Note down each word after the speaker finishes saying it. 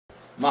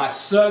My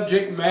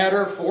subject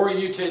matter for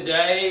you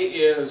today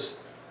is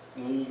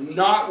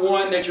not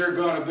one that it's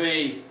going to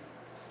be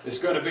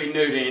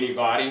new to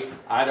anybody,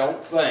 I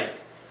don't think.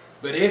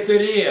 But if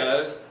it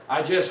is,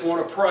 I just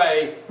want to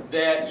pray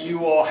that you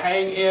will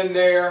hang in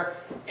there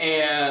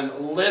and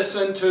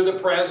listen to the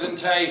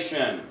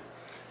presentation.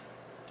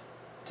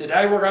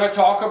 Today we're going to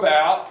talk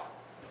about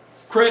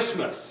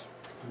Christmas.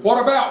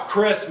 What about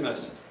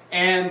Christmas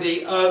and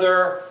the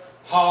other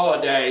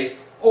holidays?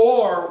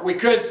 Or we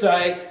could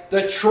say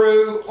the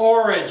true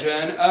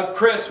origin of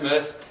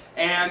Christmas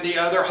and the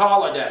other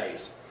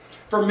holidays.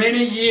 For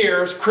many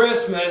years,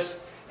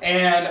 Christmas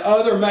and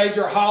other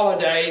major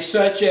holidays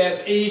such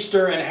as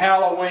Easter and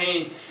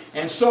Halloween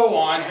and so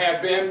on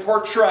have been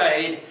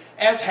portrayed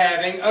as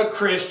having a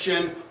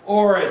Christian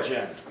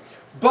origin.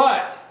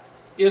 But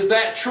is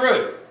that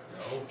true?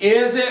 No.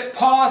 Is it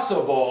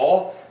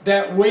possible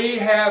that we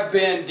have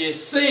been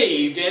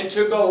deceived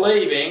into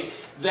believing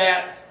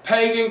that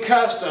pagan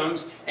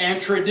customs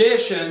and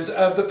traditions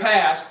of the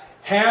past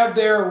have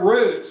their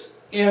roots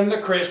in the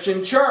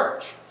Christian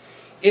church?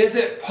 Is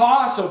it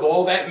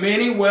possible that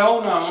many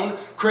well-known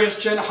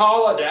Christian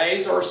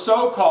holidays or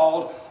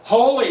so-called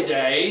holy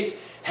days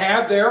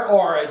have their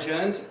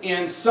origins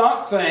in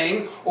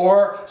something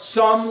or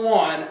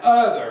someone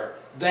other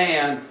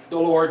than the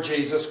Lord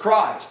Jesus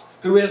Christ,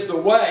 who is the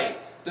way,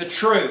 the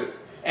truth,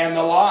 and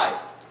the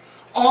life?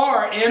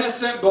 Are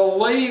innocent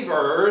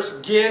believers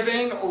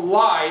giving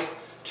life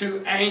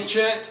to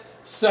ancient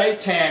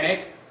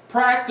satanic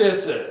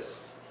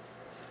practices?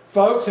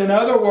 Folks, in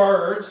other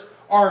words,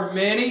 are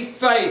many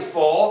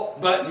faithful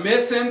but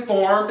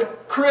misinformed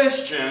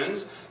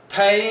Christians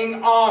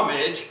paying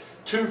homage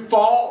to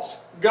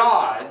false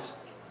gods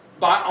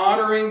by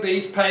honoring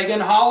these pagan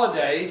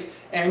holidays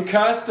and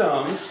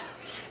customs,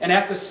 and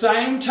at the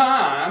same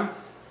time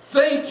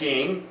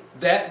thinking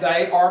that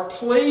they are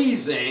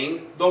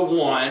pleasing the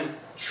one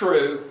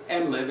true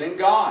and living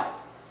God?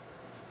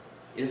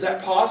 Is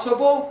that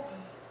possible?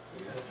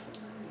 Yes.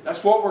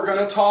 That's what we're going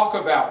to talk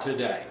about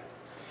today.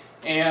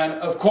 And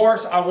of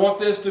course, I want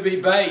this to be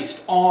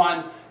based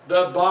on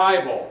the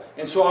Bible.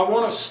 And so I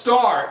want to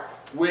start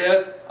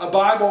with a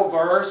Bible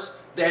verse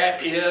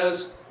that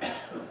is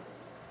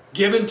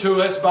given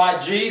to us by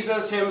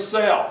Jesus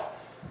Himself.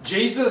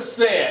 Jesus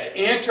said,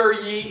 "Enter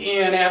ye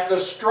in at the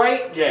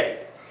strait gate,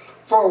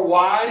 for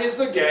wide is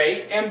the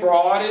gate, and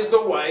broad is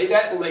the way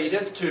that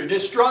leadeth to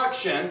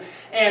destruction,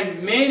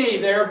 and many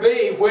there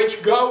be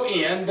which go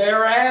in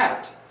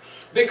thereat."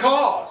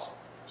 Because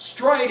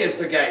strait is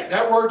the gate.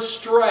 That word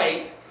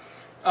strait,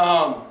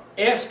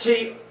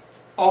 S-T-R-A-I-G-H-T,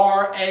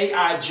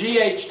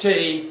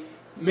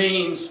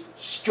 means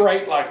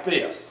straight like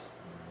this.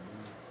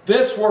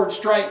 This word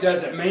straight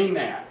doesn't mean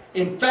that.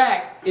 In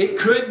fact, it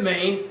could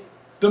mean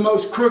the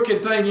most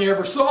crooked thing you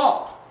ever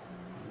saw.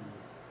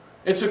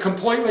 It's a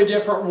completely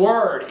different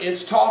word.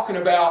 It's talking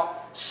about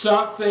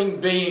something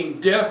being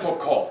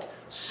difficult,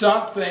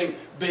 something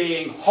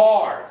being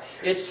hard.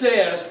 It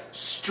says,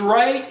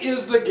 "Straight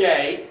is the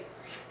gate,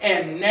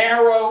 and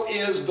narrow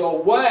is the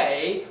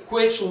way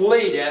which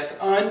leadeth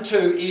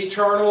unto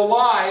eternal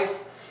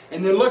life."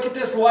 And then look at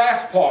this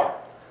last part.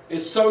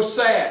 It's so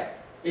sad.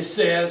 It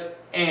says,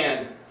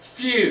 "And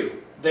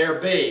few there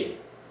be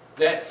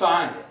that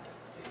find it."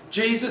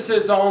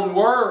 Jesus' own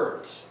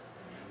words.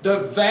 The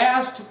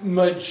vast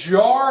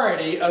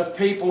majority of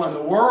people in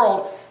the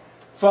world,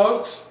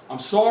 folks, I'm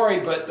sorry,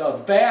 but the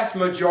vast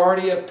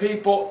majority of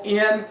people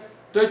in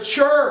the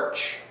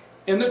church,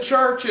 in the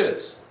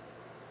churches,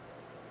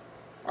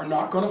 are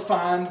not going to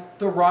find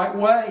the right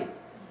way.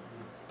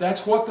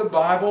 That's what the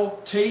Bible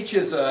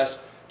teaches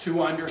us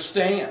to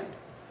understand.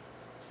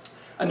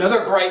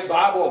 Another great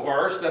Bible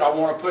verse that I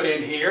want to put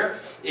in here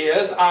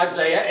is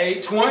Isaiah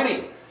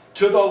 8:20.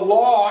 "To the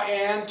law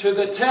and to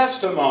the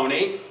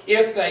testimony,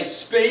 if they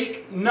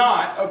speak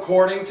not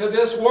according to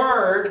this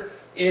word,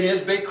 it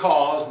is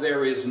because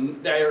there is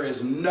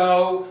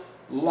no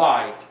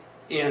light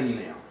in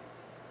them."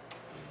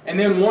 And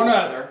then one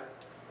other,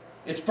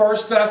 it's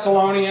 1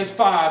 Thessalonians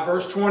 5,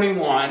 verse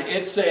 21.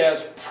 It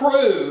says,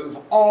 "Prove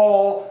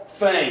all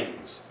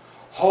things,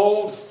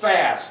 hold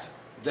fast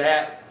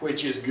that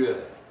which is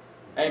good."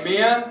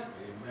 Amen?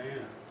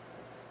 Amen.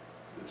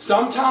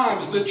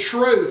 Sometimes the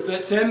truth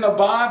that's in the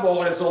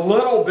Bible is a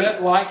little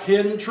bit like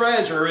hidden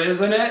treasure,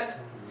 isn't it?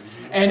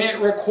 And it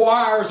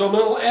requires a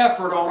little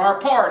effort on our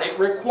part. It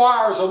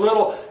requires a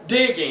little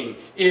digging,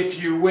 if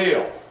you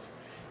will.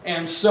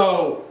 And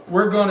so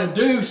we're going to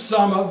do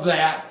some of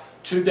that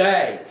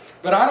today.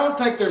 But I don't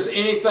think there's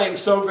anything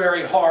so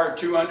very hard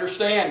to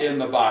understand in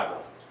the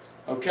Bible.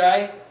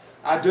 Okay?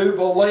 I do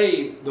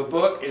believe the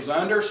book is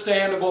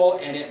understandable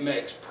and it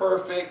makes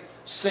perfect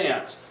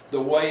sense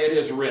the way it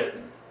is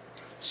written.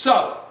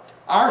 So,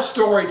 our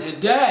story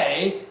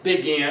today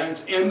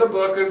begins in the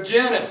book of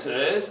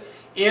Genesis,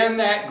 in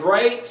that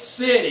great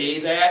city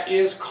that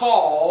is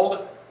called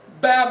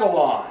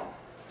Babylon.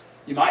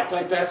 You might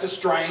think that's a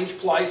strange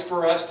place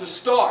for us to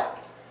start.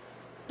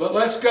 But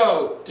let's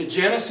go to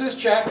Genesis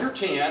chapter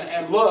 10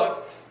 and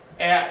look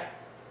at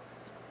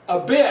a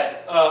bit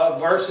of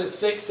verses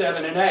 6,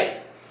 7, and 8.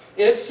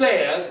 It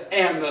says,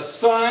 and the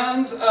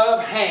sons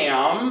of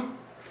Ham,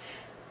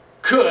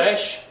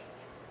 Cush,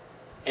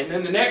 and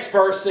then the next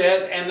verse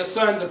says, and the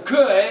sons of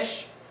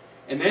Cush,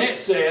 and then it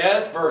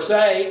says, verse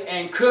 8,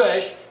 and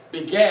Cush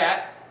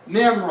begat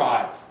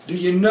Nimrod. Do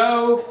you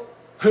know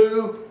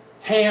who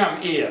Ham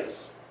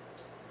is?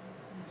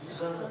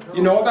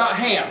 You know about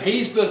Ham.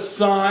 He's the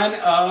son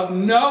of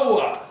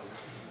Noah.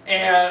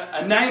 And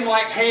a name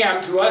like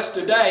Ham to us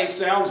today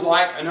sounds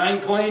like an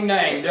unclean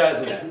name,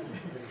 doesn't it?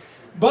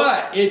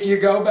 But if you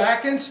go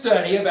back and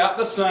study about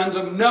the sons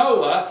of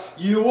Noah,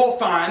 you will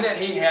find that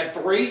he had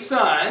 3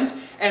 sons,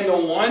 and the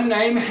one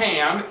named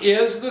Ham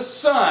is the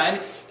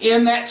son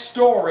in that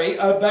story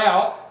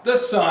about the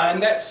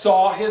son that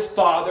saw his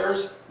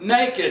father's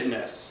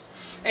nakedness.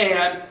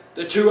 And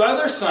the 2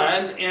 other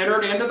sons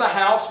entered into the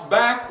house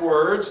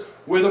backwards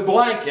with a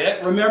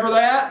blanket. Remember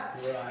that?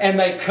 Right. And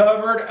they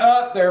covered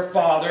up their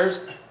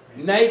father's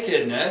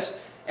nakedness.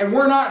 And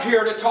we're not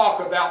here to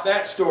talk about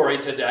that story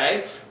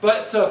today,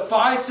 but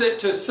suffice it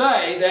to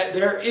say that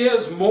there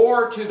is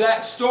more to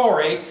that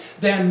story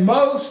than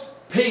most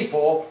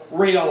people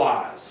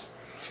realize.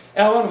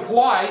 Ellen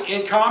White,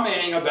 in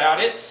commenting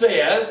about it,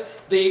 says,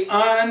 the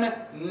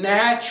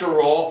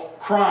unnatural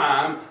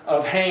crime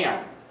of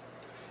Ham.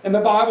 And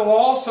the Bible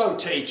also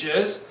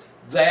teaches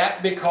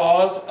that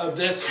because of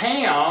this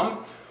Ham,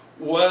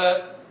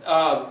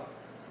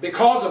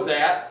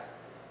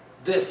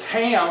 this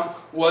Ham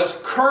was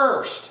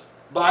cursed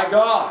by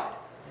God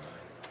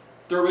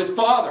through his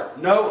father,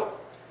 Noah.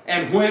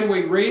 And when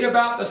we read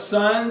about the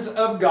sons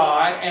of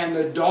God and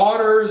the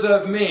daughters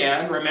of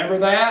men, remember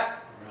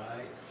that?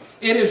 Right.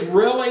 It is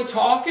really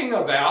talking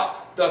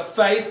about the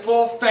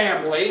faithful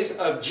families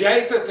of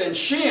Japheth and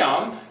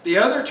Shem, the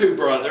other 2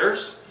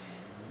 brothers,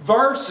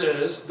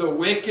 versus the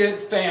wicked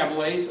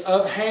families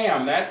of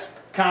Ham. That's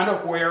kind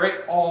of where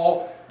it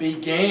all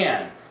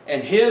began,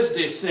 and his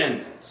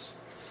descendants.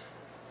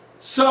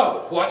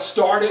 So, what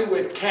started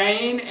with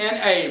Cain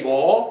and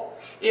Abel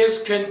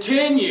is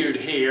continued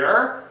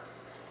here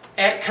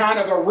at kind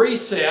of a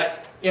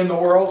reset in the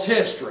world's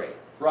history,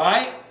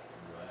 right?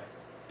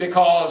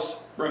 Because,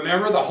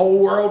 remember, the whole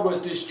world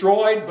was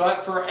destroyed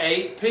but for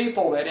 8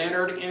 people that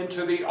entered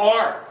into the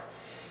ark.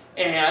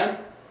 And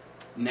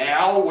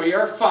now we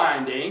are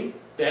finding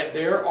that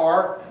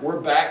we're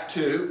back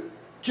to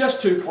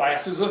just 2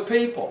 classes of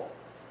people.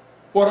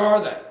 What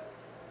are they?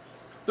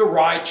 The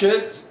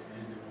righteous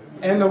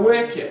and the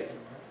wicked.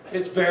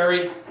 It's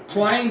very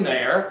plain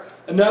there.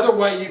 Another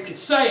way you could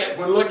say it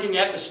when looking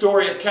at the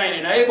story of Cain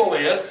and Abel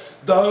is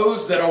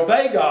those that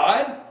obey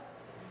God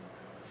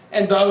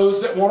and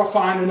those that want to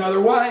find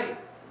another way.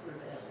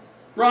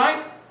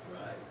 Right?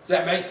 Does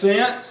that make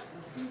sense?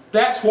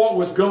 That's what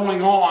was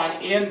going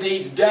on in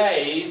these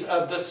days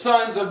of the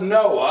sons of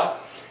Noah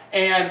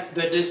and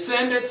the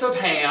descendants of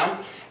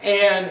Ham.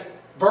 And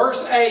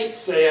verse 8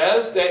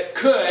 says that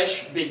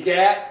Cush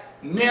begat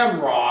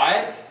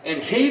Nimrod,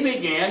 and he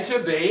began to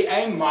be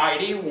a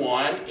mighty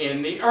one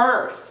in the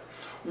earth.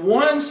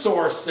 One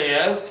source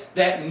says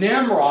that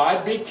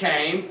Nimrod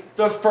became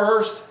the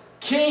first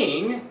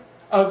king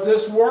of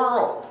this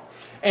world.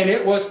 And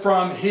it was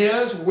from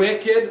his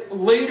wicked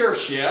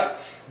leadership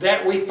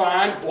that we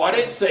find what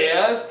it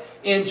says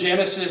in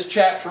Genesis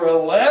chapter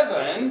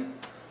 11,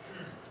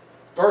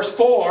 verse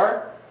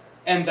 4,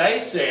 and they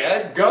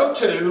said, go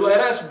to, let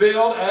us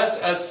build us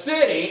a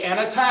city and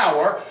a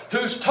tower,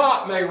 whose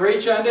top may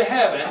reach unto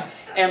heaven,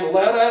 and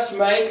let us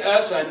make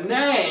us a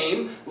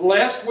name,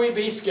 lest we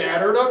be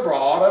scattered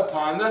abroad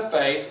upon the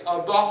face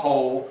of the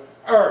whole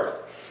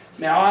earth.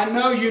 Now, I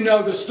know you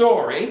know the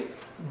story,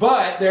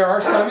 but there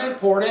are some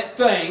important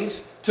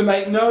things to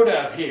make note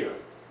of here.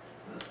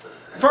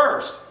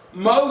 First,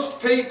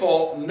 most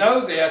people know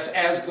this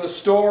as the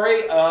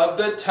story of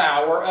the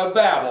Tower of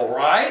Babel,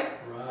 right?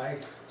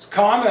 Right.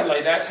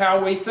 Commonly, that's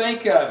how we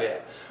think of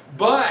it.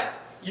 But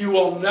you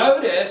will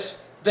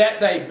notice that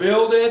they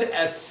builded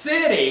a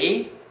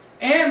city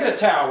and a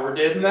tower,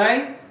 didn't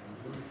they?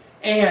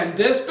 And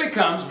this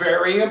becomes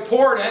very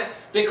important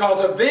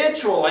because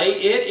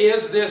eventually it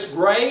is this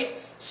great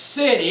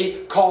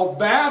city called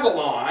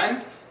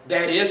Babylon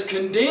that is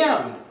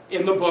condemned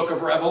in the book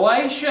of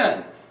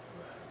Revelation,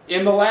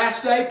 in the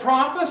last day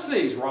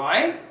prophecies,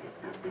 right?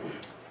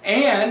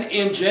 And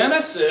in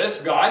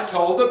Genesis, God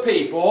told the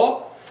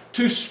people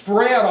to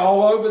spread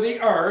all over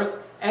the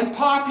earth and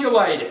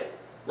populate it,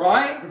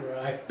 right?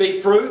 Right.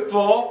 Be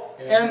fruitful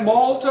and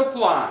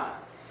multiply.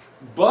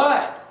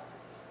 But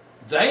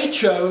they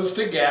chose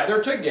to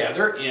gather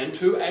together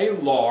into a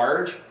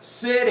large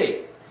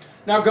city.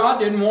 Now, God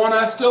didn't want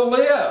us to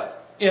live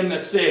in the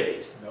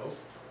cities. Nope.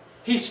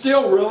 He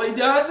still really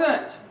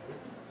doesn't.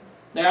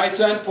 Now, it's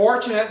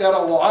unfortunate that a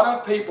lot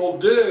of people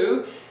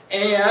do,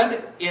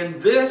 and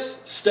in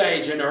this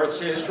stage in Earth's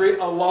history,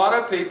 a lot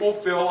of people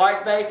feel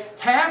like they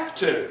have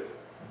to,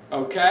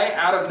 okay,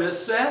 out of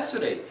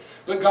necessity.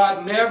 But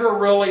God never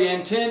really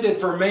intended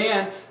for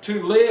man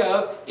to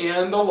live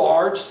in the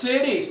large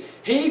cities.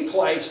 He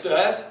placed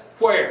us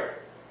where?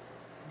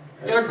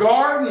 In a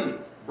garden.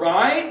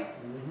 right?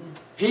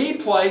 He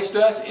placed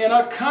us in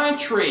a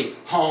country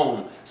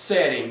home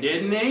setting,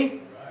 didn't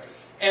He? Right.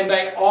 And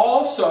they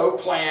also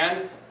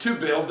planned to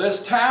build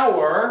this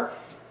tower.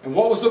 And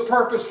what was the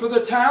purpose for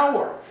the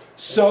tower?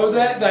 So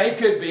that they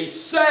could be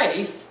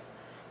safe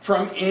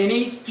from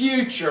any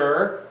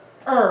future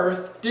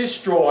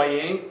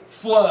earth-destroying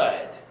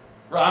flood.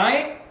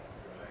 Right?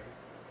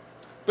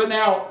 But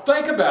now,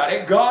 think about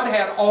it. God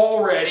had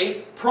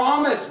already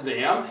promised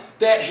them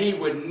that He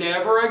would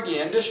never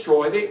again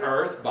destroy the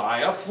earth by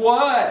a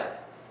flood.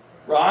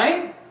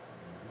 Right?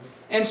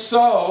 And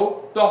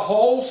so, the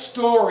whole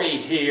story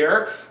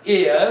here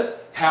is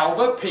how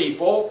the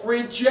people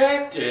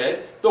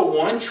rejected the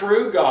one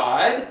true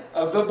God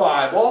of the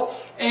Bible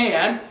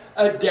and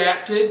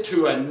adapted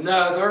to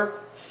another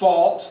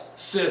false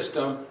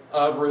system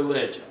of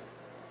religion.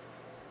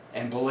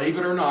 And believe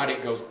it or not,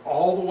 it goes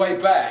all the way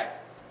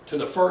back to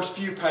the first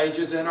few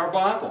pages in our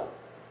Bible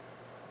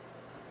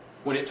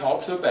when it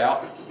talks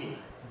about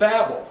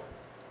Babel.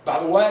 By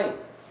the way,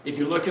 if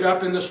you look it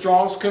up in the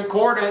Strong's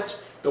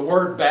Concordance, the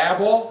word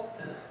Babel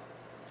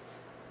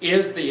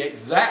is the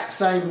exact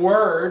same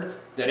word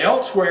that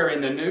elsewhere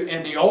in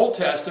the Old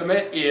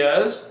Testament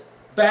is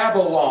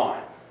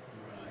Babylon.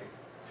 Right.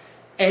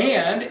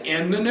 And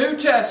in the New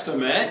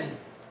Testament,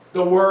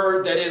 the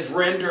word that is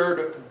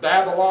rendered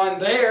Babylon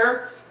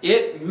there,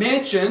 it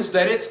mentions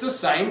that it's the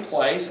same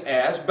place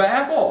as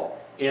Babel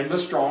in the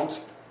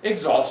Strong's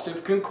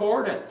Exhaustive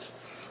Concordance.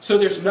 So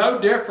there's no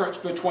difference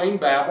between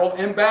Babel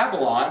and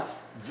Babylon.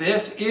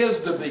 This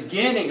is the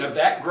beginning of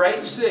that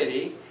great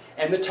city,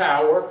 and the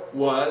tower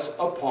was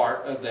a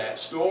part of that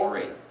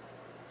story.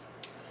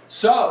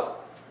 So,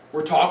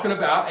 we're talking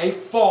about a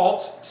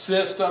false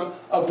system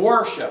of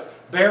worship.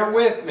 Bear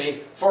with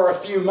me for a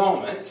few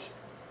moments.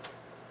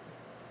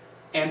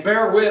 And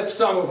bear with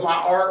some of my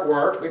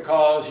artwork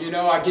because, you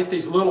know, I get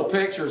these little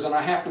pictures and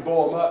I have to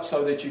blow them up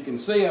so that you can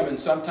see them, and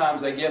sometimes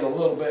they get a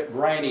little bit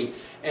grainy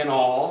and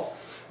all.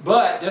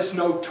 But this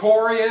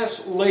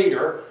notorious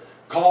leader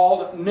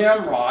called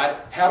Nimrod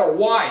had a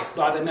wife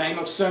by the name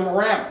of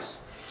Semiramis.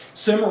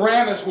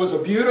 Semiramis was a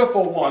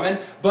beautiful woman,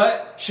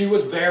 but she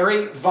was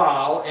very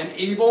vile and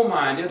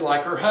evil-minded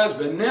like her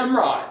husband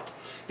Nimrod.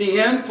 The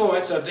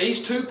influence of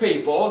these two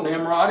people,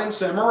 Nimrod and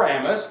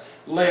Semiramis,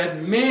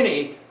 led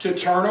many to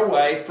turn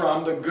away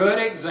from the good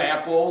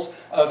examples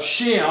of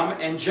Shem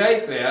and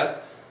Japheth,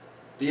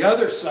 the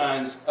other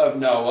sons of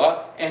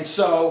Noah, and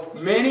so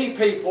many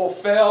people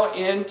fell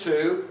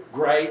into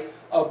great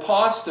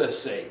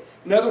apostasy.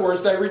 In other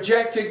words, they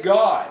rejected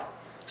God.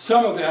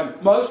 Some of them,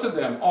 most of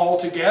them,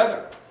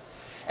 altogether.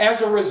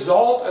 As a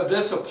result of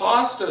this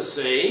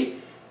apostasy,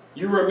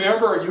 you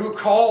remember, you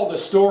recall the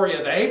story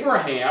of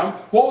Abraham.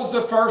 What was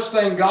the first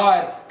thing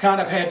God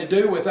kind of had to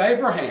do with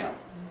Abraham?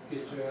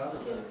 Get you out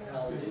of the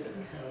Chaldees.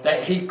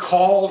 That He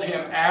called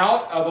him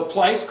out of a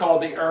place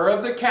called the Ur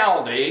of the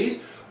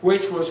Chaldees,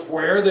 which was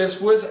where this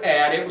was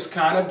at. It was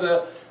kind of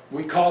the,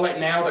 we call it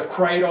now the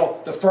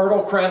cradle, the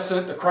Fertile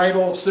Crescent, the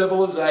cradle of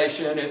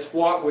civilization. It's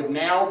what would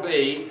now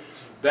be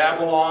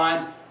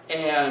Babylon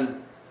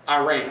and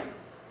Iran.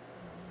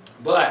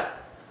 But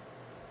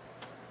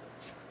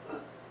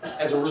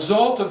as a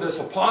result of this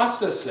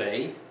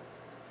apostasy,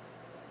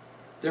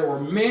 there were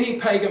many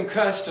pagan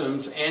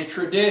customs and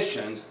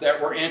traditions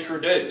that were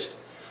introduced.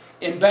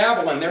 In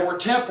Babylon, there were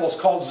temples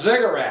called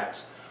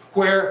ziggurats,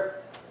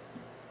 where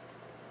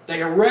they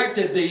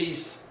erected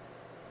these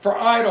for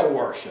idol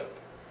worship.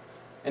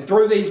 And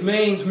through these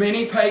means,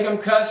 many pagan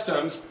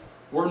customs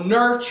were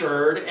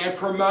nurtured and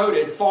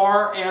promoted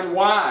far and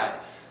wide.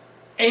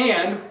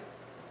 And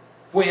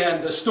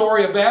when the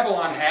story of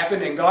Babylon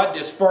happened and God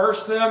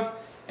dispersed them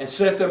and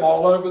sent them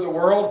all over the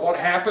world, what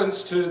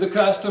happens to the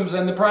customs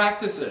and the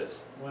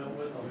practices?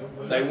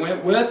 They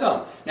went with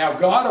them. Now,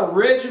 God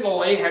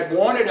originally had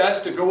wanted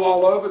us to go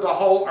all over the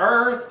whole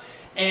earth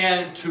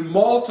and to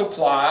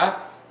multiply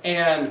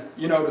and,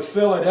 you know, to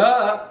fill it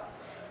up.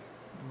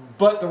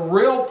 But the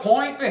real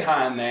point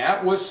behind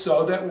that was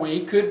so that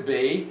we could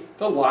be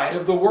the light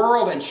of the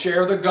world and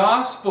share the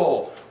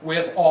gospel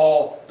with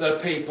all the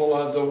people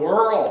of the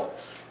world.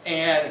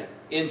 And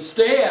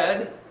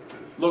instead,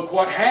 look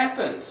what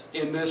happens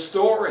in this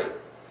story.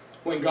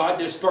 When God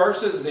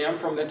disperses them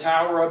from the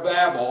Tower of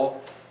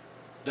Babel,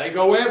 they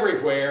go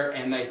everywhere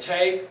and they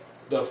take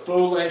the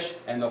foolish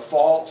and the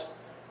false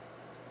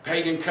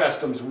pagan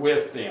customs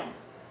with them.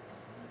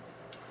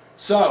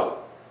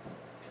 So,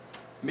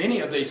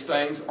 many of these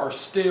things are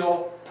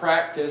still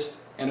practiced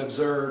and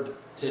observed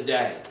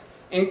today,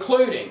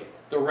 including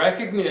the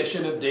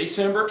recognition of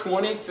December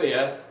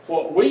 25th,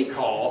 what we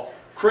call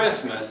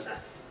Christmas,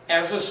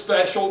 as a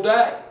special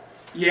day.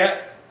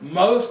 Yet,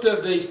 most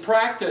of these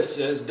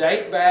practices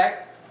date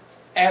back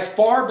as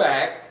far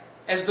back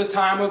as the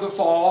time of the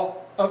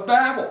fall of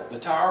Babel, the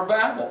Tower of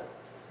Babel.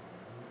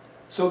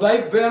 So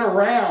they've been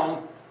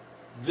around.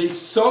 The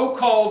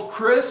so-called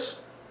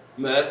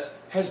Christmas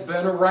has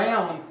been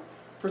around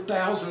for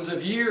thousands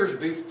of years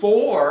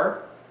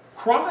before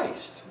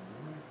Christ.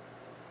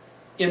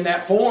 In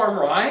that form,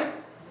 right?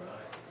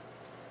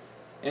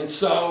 And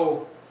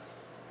so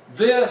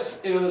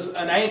this is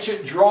an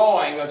ancient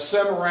drawing of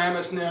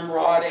Semiramis,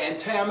 Nimrod, and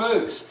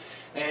Tammuz.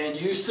 And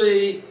you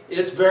see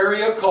it's very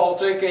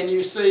occultic, and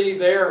you see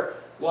they're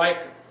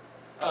like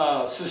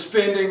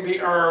suspending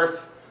the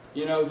earth,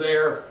 you know,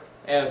 they're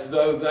as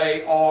though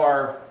they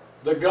are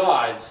the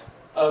gods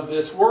of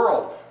this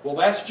world. Well,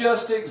 that's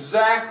just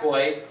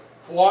exactly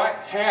what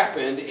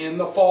happened in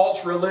the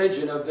false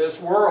religion of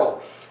this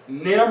world.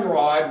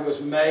 Nimrod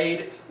was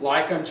made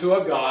like unto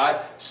a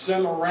god.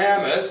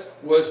 Semiramis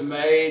was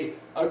made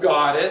a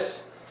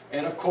goddess.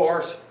 And of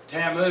course,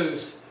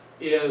 Tammuz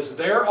is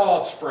their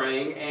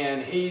offspring,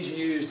 and he's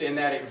used in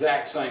that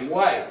exact same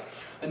way.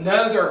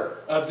 Another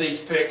of these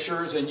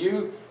pictures, and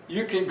you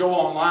can go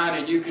online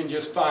and you can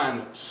just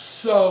find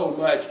so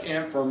much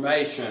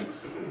information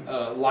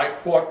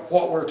like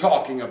what we're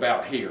talking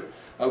about here.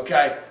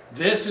 Okay?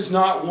 This is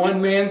not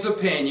one man's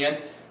opinion.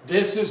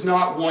 This is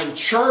not one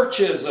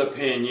church's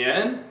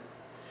opinion.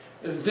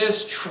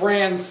 This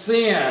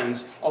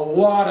transcends a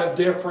lot of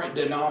different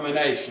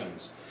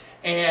denominations.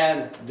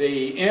 And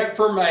the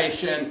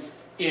information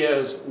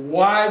is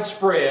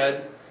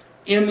widespread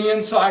in the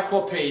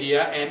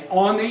encyclopedia and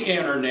on the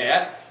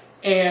internet.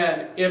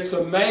 And it's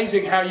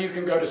amazing how you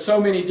can go to so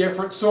many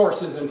different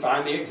sources and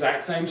find the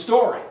exact same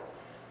story.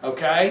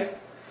 Okay?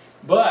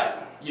 But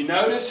you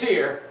notice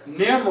here,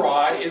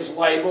 Nimrod is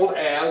labeled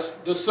as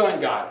the sun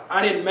god.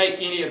 I didn't make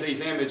any of these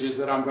images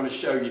that I'm going to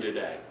show you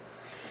today.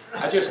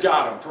 I just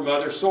got them from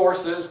other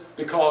sources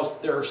because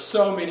there are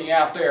so many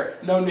out there,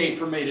 no need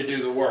for me to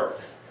do the work.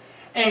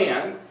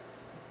 And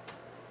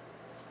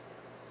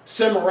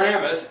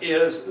Semiramis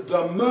is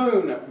the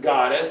moon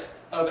goddess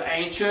of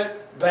ancient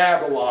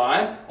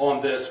Babylon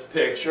on this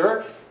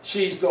picture.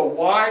 She's the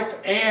wife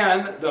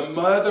and the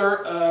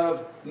mother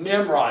of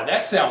Nimrod.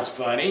 That sounds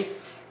funny,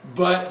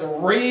 but the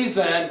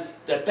reason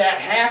that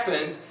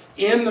happens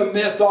in the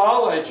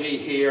mythology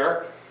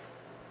here,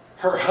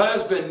 her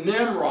husband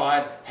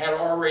Nimrod had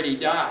already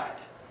died,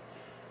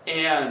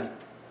 and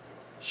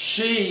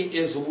she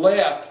is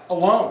left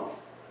alone.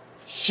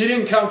 She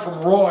didn't come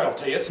from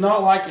royalty. It's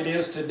not like it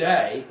is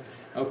today,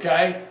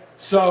 okay?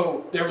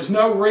 So there was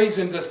no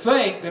reason to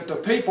think that the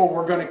people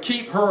were going to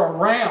keep her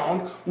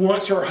around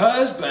once her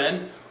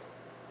husband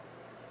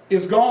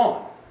is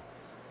gone.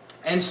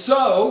 And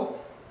so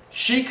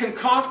she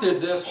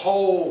concocted this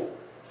whole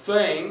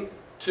thing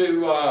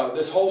to,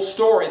 this whole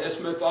story,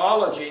 this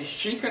mythology,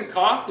 she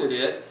concocted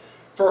it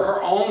for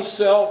her own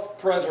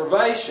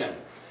self-preservation.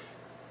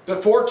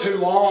 Before too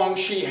long,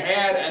 she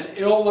had an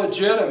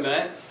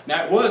illegitimate,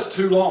 now it was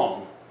too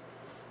long,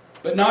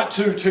 but not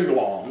too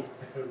long.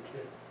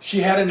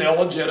 She had an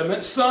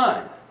illegitimate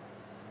son.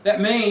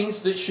 That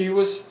means that she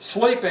was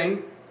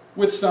sleeping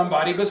with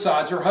somebody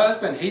besides her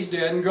husband. He's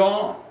dead and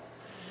gone.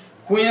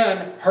 When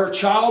her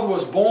child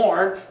was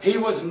born, he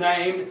was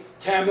named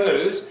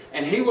Tammuz,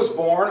 and he was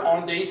born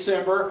on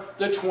December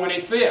the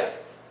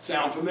 25th.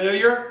 Sound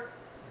familiar?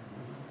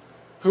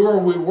 Who are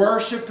we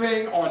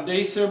worshiping on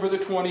December the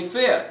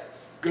 25th?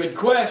 Good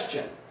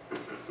question.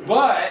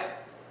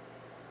 But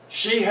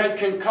she had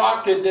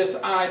concocted this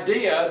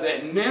idea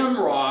that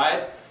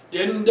Nimrod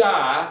didn't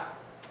die,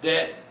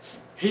 that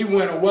he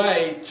went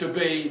away to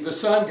be the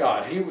sun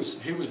god. He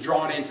was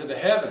drawn into the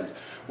heavens.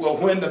 Well,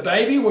 when the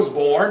baby was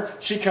born,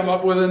 she came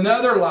up with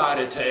another lie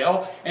to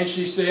tell, and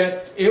she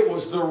said it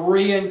was the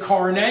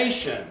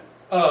reincarnation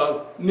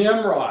of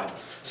Nimrod.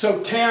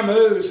 So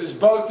Tammuz is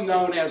both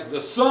known as the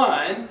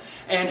sun,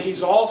 and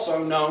he's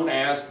also known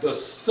as the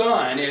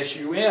Son,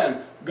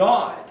 S-U-N,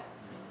 God.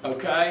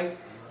 Okay?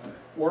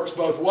 Works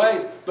both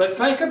ways. But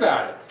think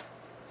about it.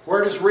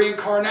 Where does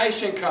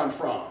reincarnation come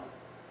from?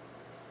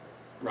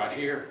 Right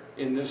here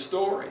in this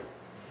story.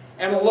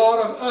 And a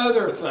lot of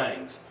other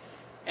things.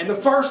 And the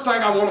first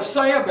thing I want to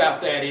say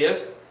about that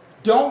is,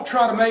 don't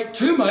try to make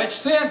too much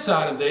sense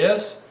out of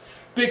this,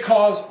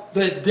 because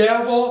the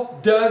devil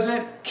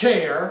doesn't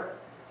care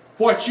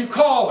what you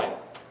call him,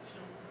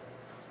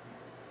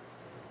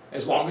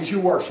 as long as you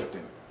worship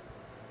him.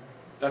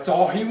 That's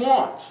all he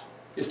wants,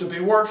 is to be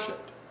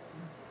worshipped.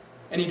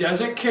 And he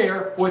doesn't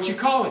care what you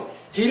call him.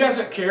 He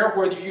doesn't care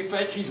whether you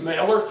think he's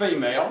male or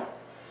female.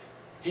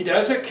 He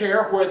doesn't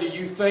care whether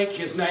you think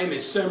his name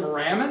is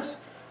Semiramis,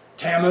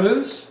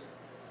 Tammuz,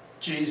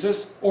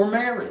 Jesus, or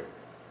Mary.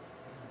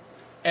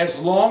 As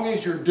long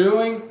as you're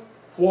doing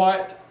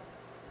what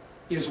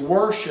is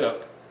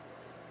worship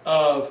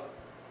of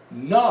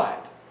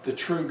not the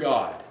true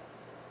God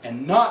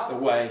and not the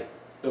way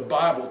the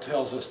Bible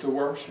tells us to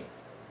worship.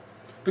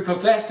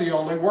 Because that's the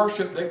only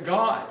worship that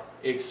God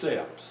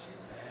accepts.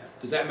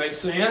 Does that make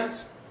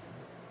sense?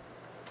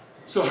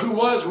 So who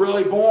was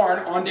really born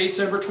on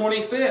December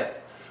 25th?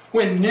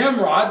 When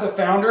Nimrod, the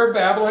founder of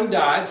Babylon,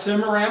 died,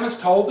 Semiramis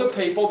told the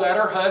people that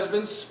her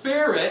husband's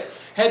spirit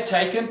had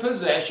taken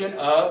possession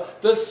of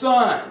the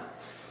sun.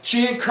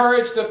 She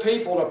encouraged the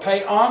people to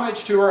pay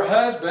homage to her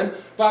husband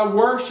by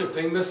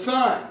worshiping the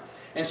sun.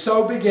 And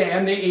so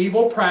began the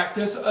evil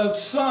practice of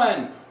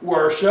sun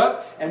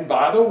worship. And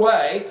by the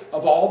way,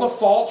 of all the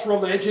false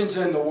religions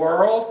in the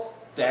world,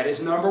 that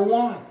is number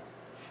one.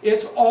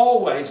 It's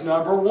always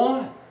number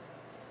one.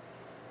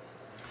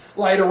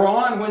 Later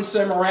on, when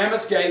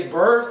Semiramis gave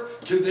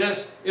birth to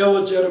this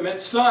illegitimate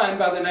son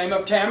by the name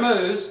of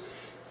Tammuz,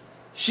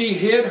 she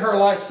hid her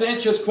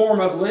licentious form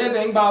of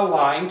living by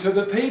lying to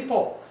the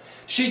people.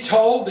 She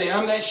told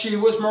them that she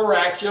was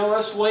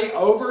miraculously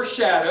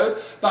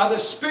overshadowed by the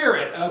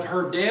spirit of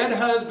her dead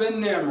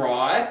husband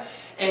Nimrod,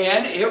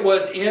 and it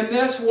was in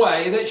this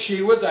way that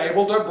she was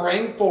able to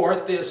bring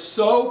forth this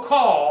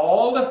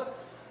so-called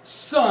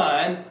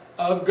Son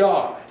of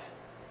God.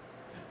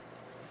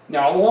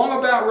 Now, along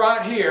about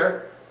right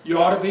here, you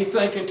ought to be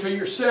thinking to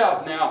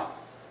yourself, now,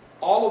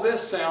 all of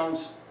this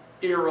sounds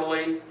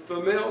eerily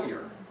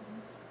familiar.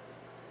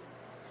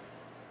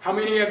 How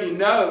many of you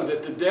know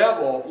that the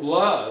devil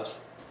loves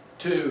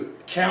to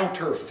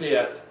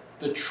counterfeit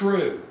the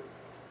true?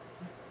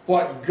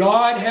 What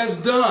God has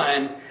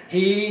done,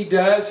 he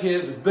does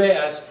his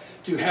best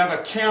to have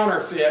a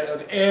counterfeit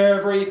of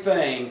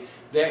everything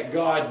that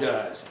God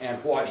does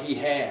and what he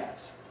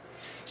has.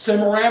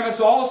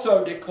 Semiramis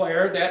also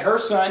declared that her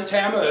son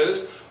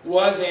Tammuz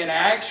was in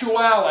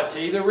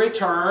actuality the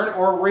return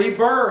or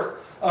rebirth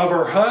of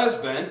her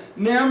husband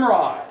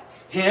Nimrod.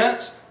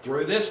 Hence,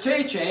 through this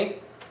teaching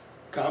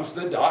comes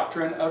the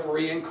doctrine of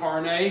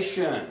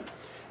reincarnation.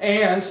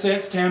 And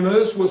since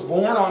Tammuz was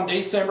born on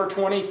December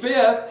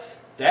 25th,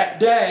 that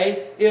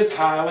day is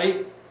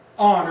highly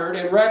honored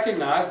and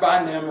recognized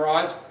by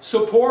Nimrod's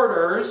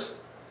supporters.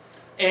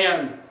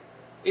 And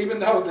even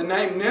though the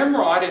name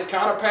Nimrod has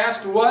kind of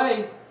passed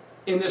away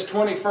in this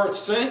 21st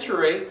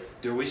century,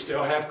 do we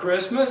still have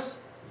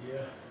Christmas?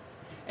 Yeah.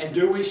 And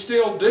do we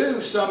still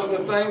do some of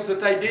the things that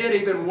they did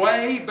even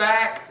way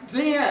back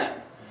then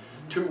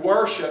to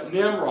worship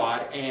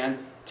Nimrod and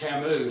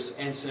Tammuz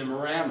and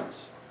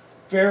Semiramis?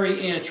 Very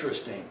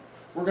interesting.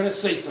 We're going to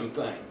see some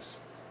things.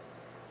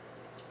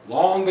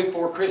 Long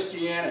before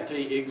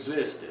Christianity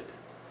existed,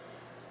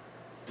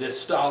 this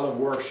style of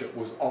worship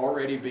was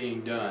already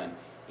being done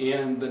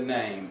in the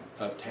name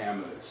of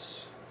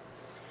Tammuz.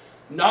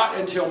 Not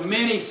until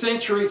many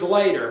centuries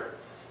later,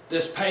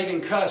 this pagan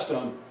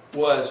custom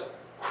was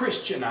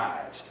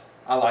Christianized,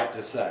 I like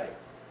to say.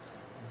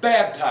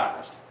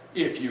 Baptized,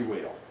 if you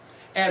will,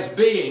 as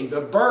being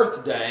the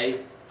birthday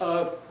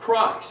of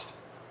Christ,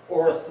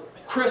 or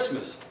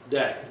Christmas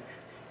Day.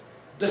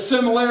 The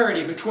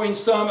similarity between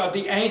some of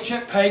the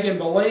ancient pagan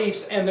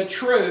beliefs and the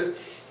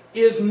truth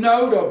is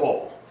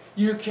notable.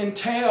 You can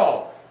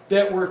tell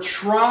that we're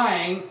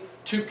trying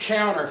to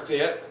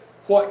counterfeit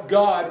what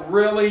God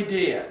really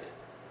did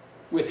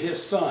with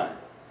His Son,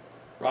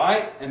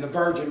 right? And the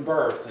virgin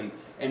birth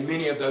and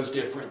many of those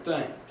different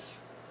things.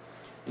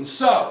 And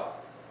so,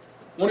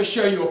 I want to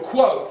show you a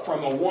quote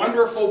from a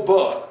wonderful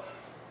book.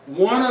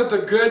 One of the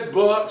good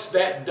books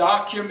that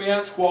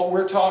documents what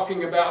we're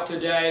talking about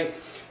today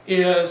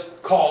is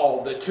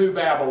called The Two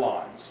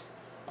Babylons.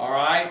 All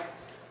right?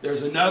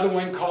 There's another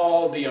one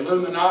called The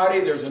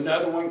Illuminati. There's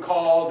another one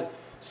called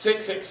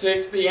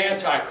 666, The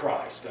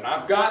Antichrist. And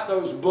I've got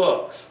those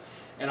books,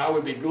 and I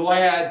would be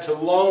glad to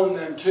loan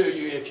them to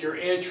you if you're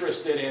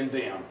interested in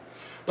them.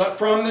 But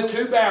from The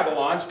Two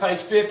Babylons,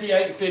 page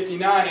 58 and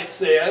 59, it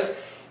says,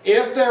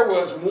 if there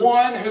was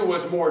one who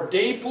was more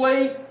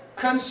deeply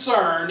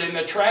concerned in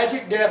the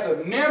tragic death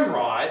of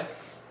Nimrod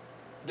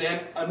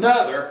than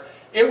another,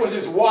 it was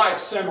his wife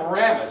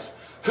Semiramis,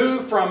 who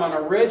from an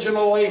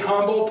originally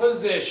humble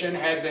position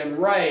had been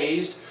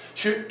raised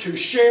to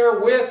share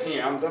with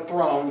him the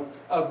throne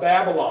of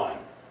Babylon.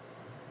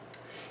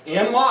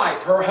 In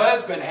life, her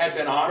husband had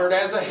been honored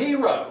as a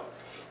hero.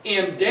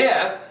 In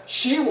death,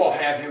 she will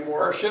have him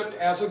worshipped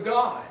as a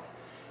god.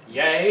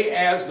 Yea,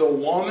 as the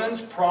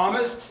woman's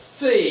promised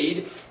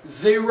seed,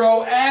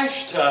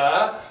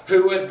 Zoroaster,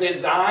 who was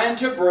designed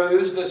to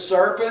bruise the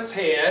serpent's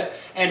head,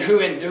 and who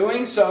in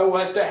doing so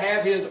was to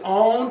have his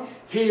own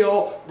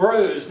heel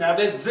bruised. Now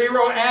this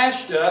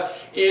Zoroaster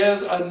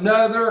is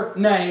another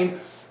name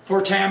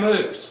for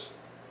Tammuz.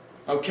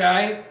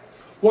 Okay?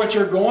 What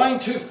you're going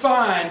to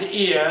find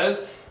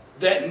is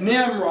that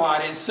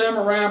Nimrod and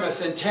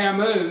Semiramis and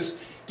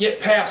Tammuz get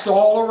passed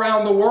all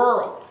around the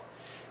world.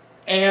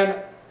 And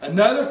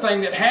another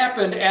thing that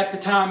happened at the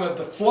time of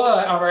the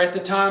flood, or at the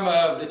time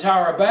of the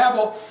Tower of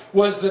Babel,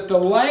 was that the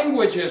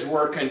languages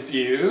were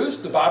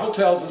confused. The Bible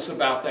tells us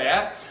about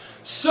that.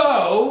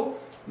 So,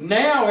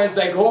 now as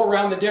they go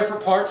around the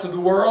different parts of the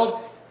world,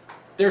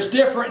 there's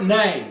different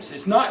names.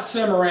 It's not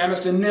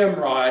Semiramis and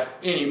Nimrod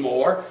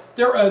anymore.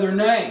 There are other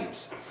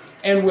names.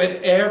 And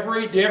with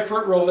every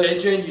different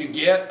religion, you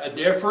get a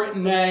different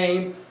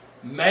name,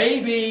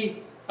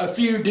 maybe a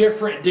few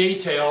different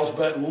details,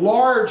 but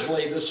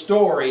largely the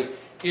story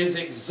is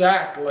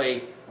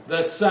exactly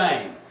the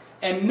same.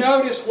 And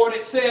notice what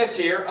it says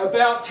here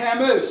about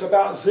Tammuz,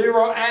 about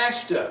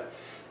Zoroaster,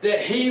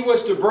 that he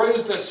was to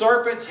bruise the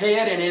serpent's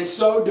head, and in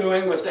so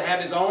doing was to have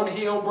his own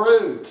heel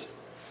bruised.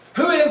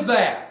 Who is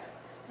that?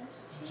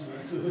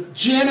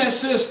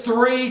 Genesis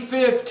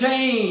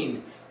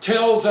 3:15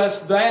 tells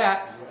us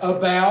that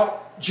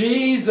about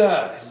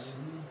Jesus.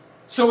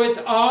 So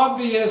it's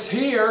obvious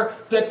here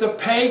that the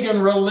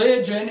pagan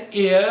religion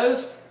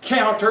is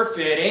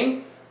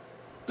counterfeiting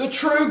the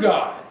true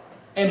God.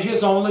 and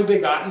His only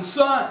begotten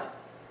Son.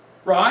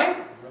 Right?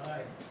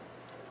 Right.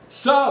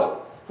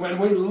 So, when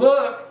we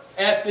look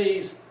at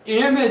these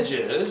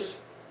images,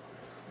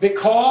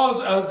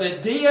 because of the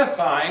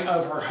deifying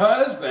of her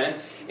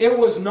husband, it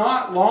was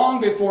not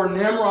long before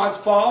Nimrod's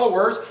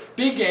followers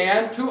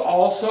began to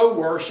also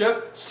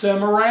worship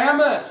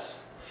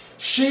Semiramis.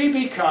 She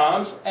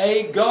becomes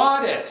a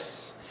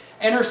goddess,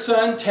 and her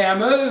son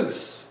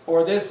Tammuz,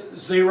 or this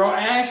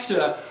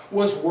Zoroaster,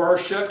 was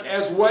worshipped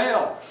as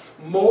well.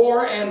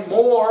 More and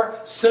more,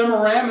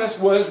 Semiramis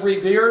was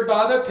revered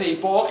by the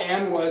people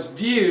and was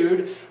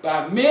viewed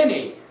by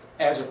many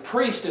as a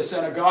priestess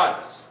and a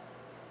goddess.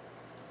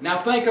 Now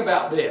think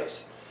about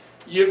this.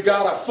 You've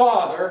got a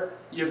father,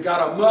 you've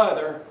got a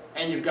mother,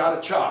 and you've got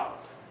a child.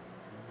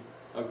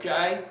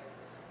 Okay?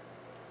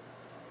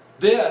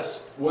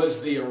 This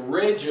was the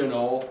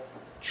original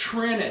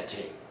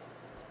Trinity.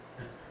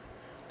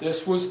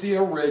 This was the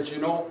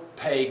original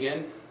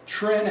pagan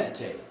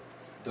Trinity.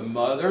 The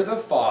mother, the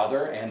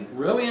father, and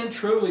really and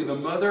truly the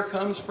mother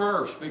comes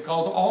first,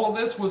 because all of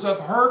this was of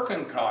her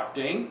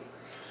concocting.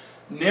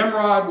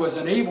 Nimrod was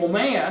an evil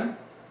man,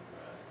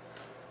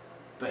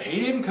 but he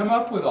didn't come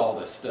up with all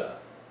this stuff.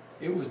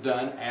 It was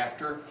done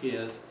after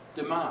his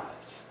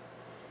demise.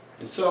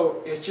 And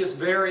so it's just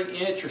very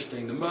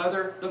interesting. The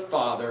mother, the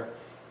father,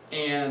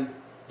 and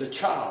the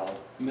child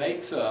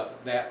makes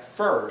up that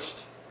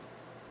first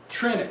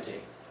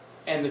Trinity.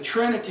 And the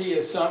Trinity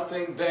is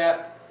something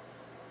that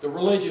the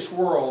religious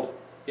world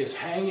is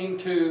hanging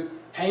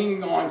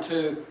on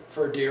to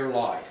for dear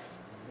life.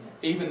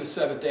 Even the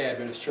Seventh-day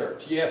Adventist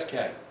Church. Yes,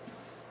 Kay?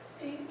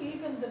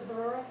 Even the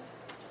birth,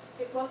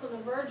 it wasn't a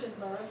virgin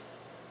birth,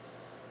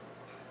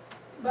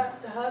 but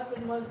the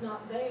husband was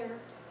not there.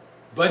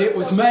 But it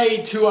was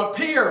made to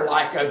appear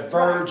like a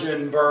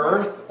virgin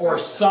birth or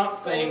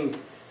something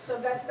So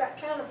that's that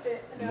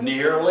counterfeit.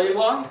 nearly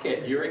like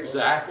it. You're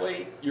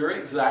exactly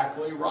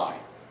right.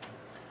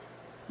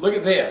 Look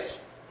at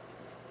this.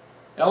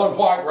 Ellen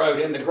White wrote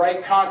in The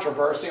Great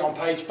Controversy on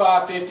page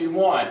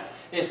 551,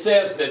 it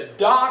says, the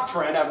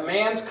doctrine of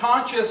man's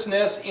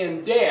consciousness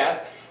in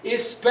death,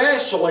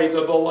 especially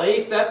the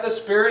belief that the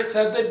spirits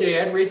of the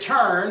dead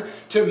return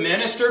to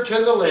minister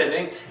to the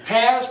living,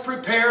 has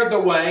prepared the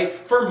way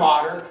for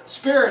modern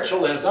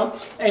spiritualism.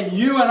 And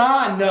you and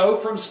I know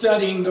from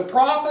studying the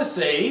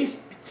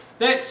prophecies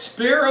that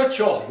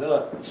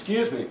spiritualism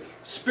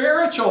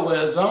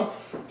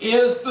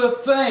is the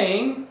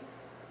thing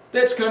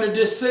that's going to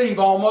deceive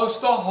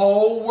almost the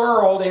whole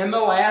world in the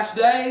last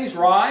days,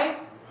 right?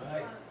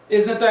 Right.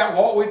 Isn't that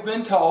what we've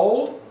been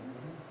told?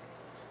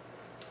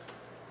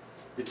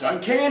 It's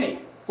uncanny.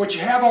 What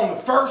you have on the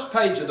first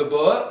page of the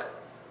book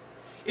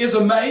is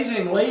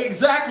amazingly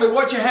exactly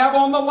what you have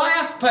on the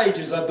last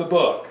pages of the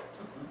book.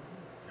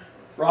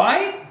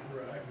 Right?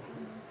 Right.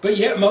 But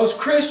yet most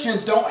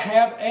Christians don't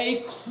have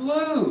a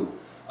clue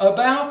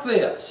about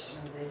this.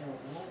 They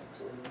don't want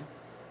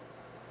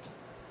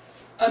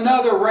to.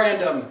 Another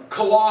random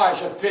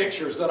collage of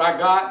pictures that I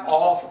got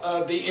off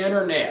of the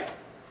internet.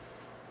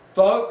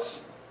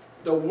 Folks,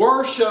 the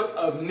worship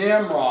of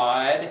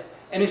Nimrod,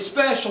 and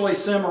especially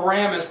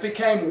Semiramis,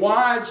 became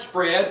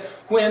widespread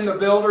when the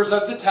builders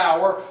of the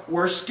tower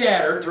were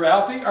scattered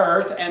throughout the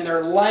earth and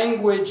their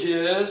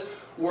languages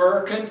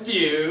were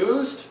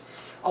confused.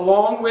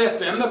 Along with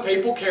them, the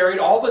people carried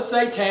all the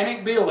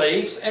satanic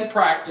beliefs and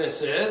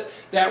practices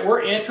that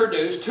were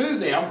introduced to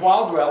them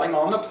while dwelling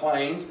on the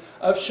plains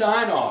of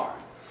Shinar.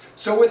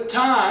 So with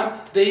time,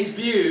 these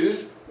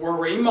views were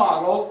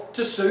remodeled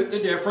to suit the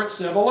different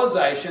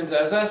civilizations,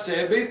 as I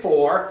said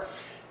before,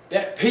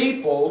 that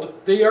peopled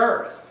the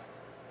earth.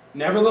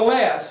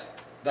 Nevertheless,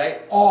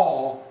 they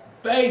all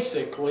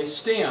basically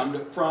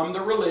stemmed from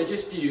the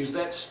religious views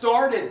that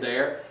started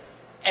there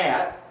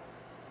at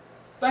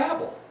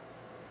Babel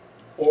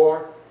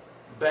or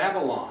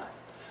Babylon.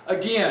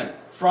 Again,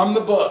 from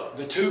the book,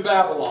 The Two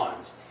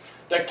Babylons,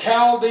 the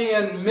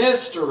Chaldean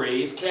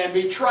mysteries can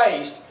be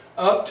traced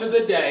up to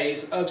the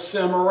days of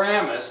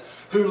Semiramis,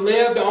 who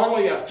lived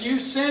only a few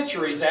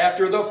centuries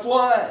after the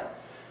flood.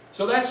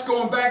 So that's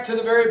going back to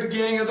the very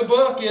beginning of the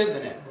book,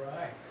 isn't it?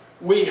 Right.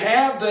 We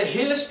have the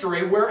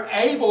history. We're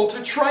able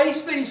to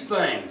trace these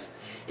things.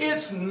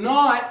 It's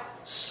not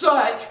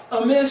such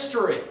a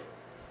mystery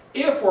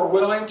if we're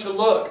willing to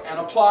look and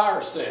apply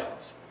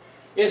ourselves.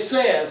 It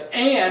says,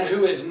 and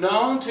who is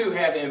known to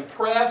have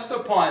impressed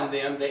upon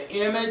them the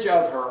image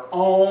of her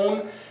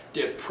own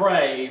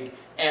depraved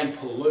and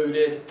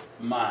polluted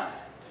mind.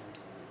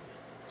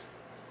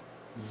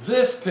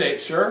 This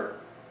picture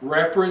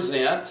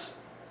represents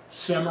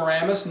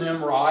Semiramis,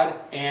 Nimrod,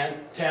 and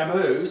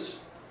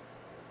Tammuz.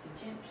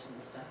 Egyptian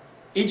style.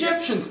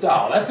 Egyptian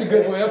style. That's a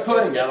good way of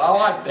putting it. I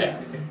like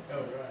that.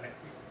 Oh, right.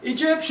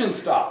 Egyptian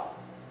style.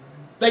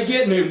 They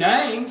get new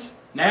names.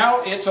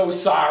 Now it's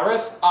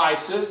Osiris,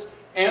 Isis,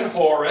 and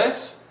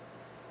Horus.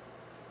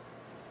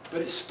 But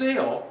it's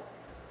still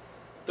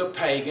the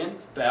pagan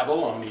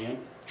Babylonian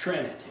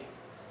Trinity.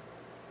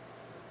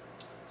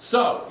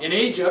 So, in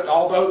Egypt,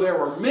 although there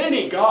were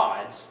many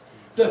gods,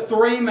 the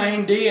three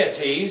main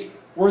deities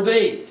were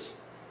these: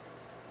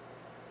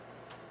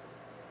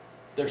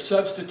 They're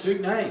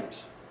substitute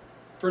names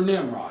for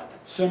Nimrod,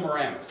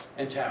 Semiramis,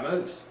 and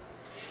Tammuz.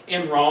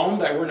 In Rome,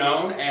 they were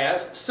known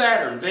as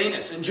Saturn,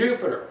 Venus, and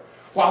Jupiter,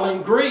 while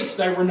in Greece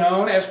they were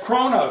known as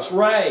Kronos,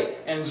 Re,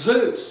 and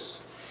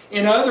Zeus.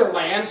 In other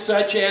lands,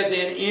 such as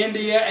in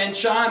India and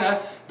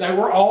China, they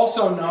were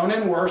also known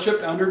and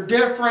worshipped under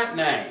different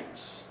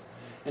names.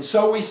 And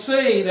so we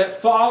see that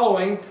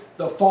following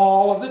the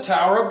fall of the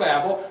Tower of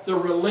Babel, the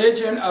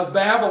religion of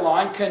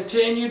Babylon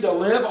continued to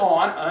live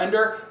on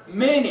under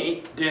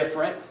many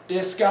different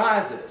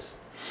disguises.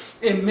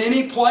 In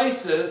many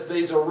places,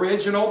 these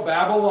original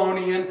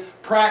Babylonian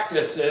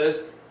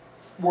practices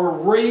were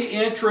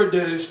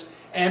reintroduced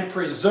and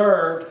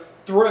preserved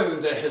through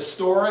the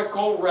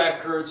historical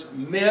records,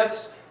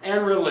 myths,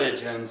 and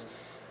religions,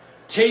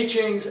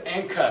 teachings,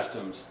 and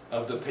customs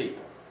of the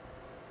people.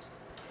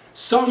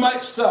 So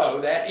much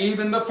so that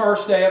even the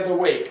first day of the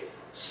week,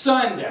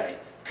 Sunday,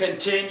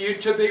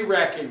 continued to be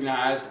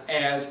recognized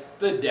as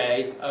the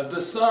Day of the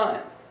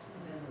Sun.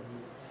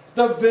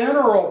 The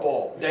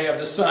venerable Day of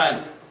the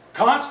Sun.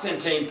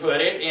 Constantine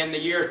put it in the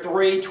year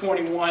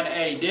 321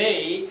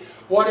 AD.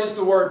 What does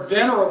the word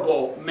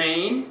venerable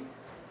mean?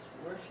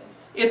 Worship.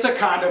 It's a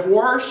kind of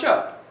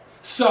worship.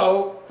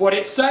 So, what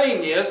it's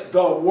saying is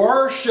the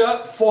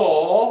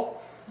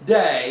worshipful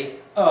Day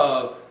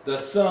of the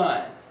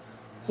Sun.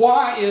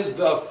 Why is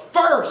the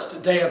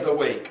first day of the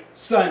week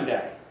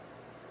Sunday?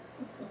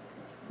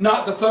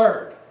 Not the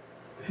third,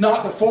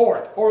 not the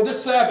fourth, or the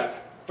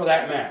seventh, for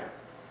that matter.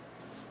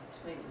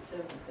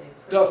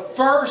 The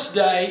first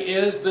day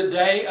is the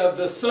Day of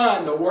the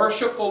Sun, the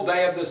worshipful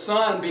Day of the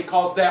Sun,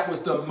 because that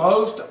was the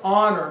most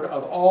honored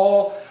of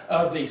all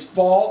of these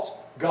false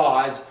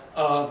gods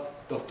of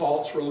the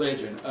false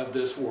religion of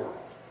this world.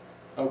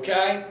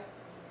 Okay?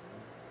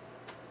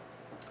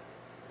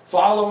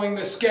 Following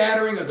the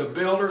scattering of the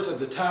builders of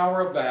the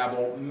Tower of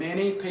Babel,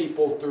 many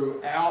people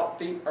throughout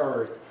the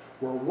earth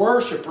were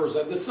worshippers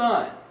of the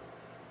sun.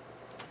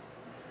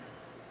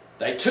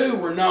 They too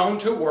were known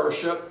to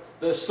worship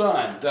the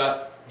sun.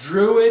 The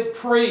Druid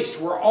priests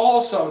were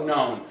also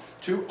known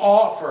to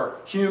offer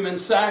human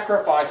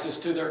sacrifices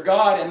to their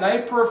god, and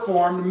they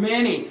performed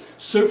many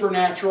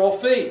supernatural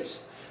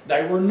feats.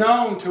 They were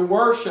known to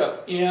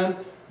worship in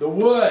the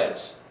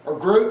woods or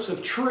groups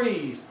of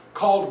trees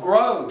called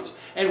groves.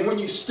 And when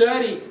you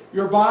study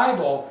your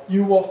Bible,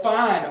 you will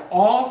find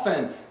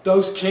often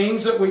those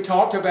kings that we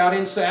talked about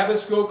in Sabbath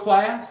school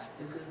class.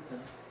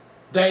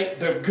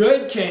 The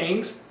good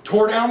kings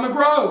tore down the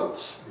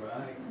groves.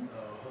 Right.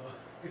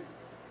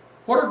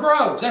 What are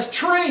groves? That's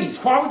trees.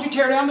 Why would you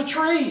tear down the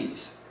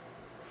trees?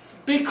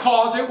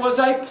 Because it was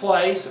a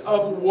place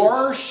of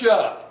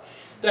worship.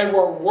 They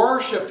were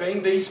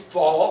worshiping these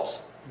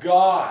false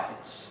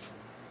gods.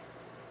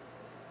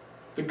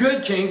 The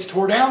good kings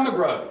tore down the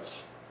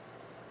groves.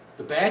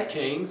 The bad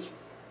kings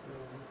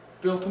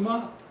built them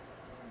up.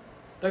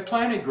 They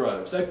planted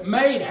groves. They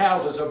made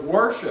houses of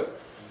worship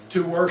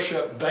to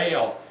worship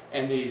Baal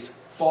and these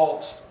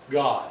false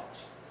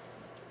gods.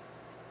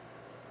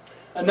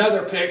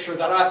 Another picture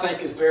that I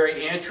think is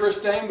very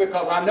interesting,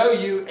 because I know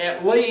you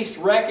at least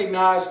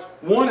recognize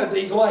one of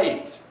these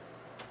ladies.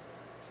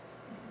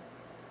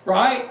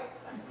 Right?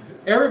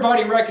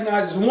 Everybody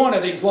recognizes one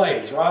of these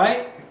ladies,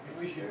 right?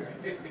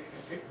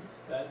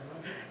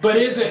 But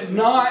is it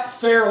not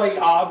fairly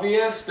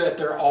obvious that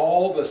they're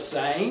all the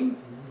same?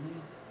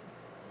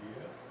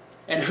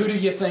 And who do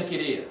you think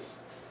it is?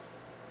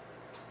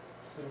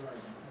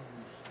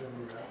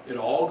 It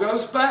all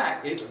goes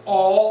back. It's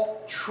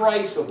all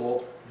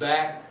traceable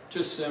back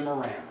to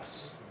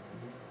Semiramis.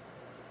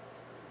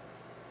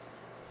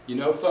 You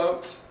know,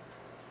 folks,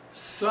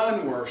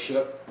 sun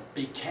worship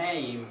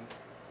became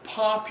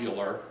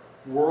popular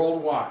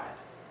worldwide,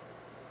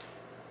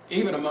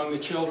 even among the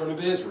children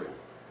of Israel.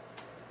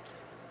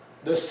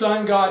 The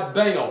sun god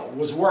Baal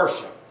was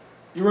worshipped.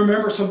 You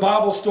remember some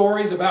Bible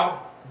stories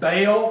about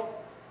Baal?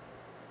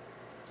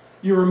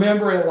 You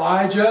remember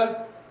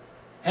Elijah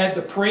had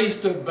the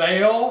priest of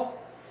Baal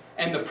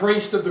and the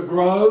priest of the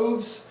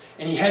groves,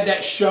 and he had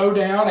that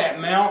showdown at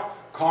Mount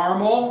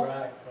Carmel.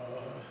 Right.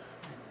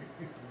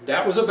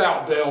 That was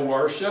about Baal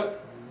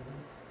worship.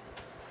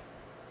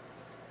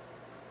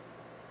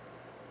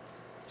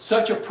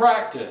 Such a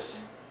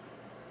practice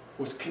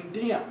was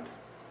condemned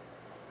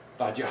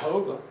by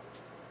Jehovah.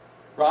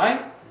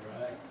 Right?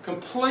 Right.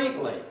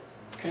 Completely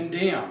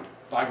condemned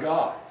by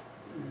God.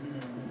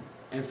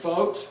 And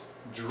folks,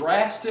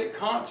 drastic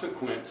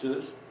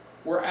consequences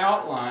were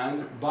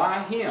outlined by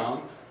Him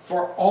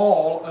for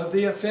all of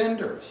the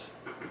offenders,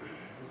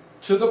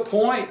 to the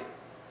point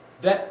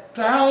that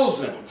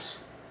thousands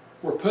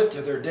were put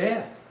to their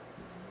death.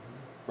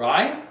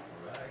 Right?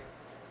 Right.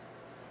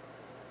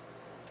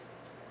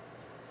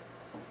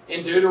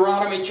 In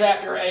Deuteronomy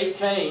chapter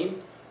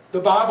 18, the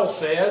Bible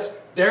says,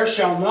 "There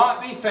shall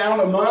not be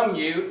found among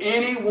you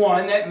any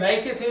one that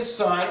maketh his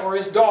son or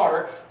his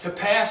daughter to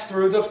pass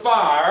through the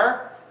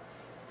fire."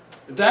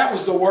 That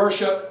was the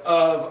worship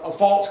of a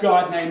false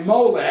god named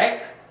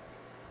Molech.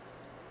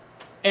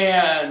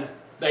 And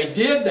they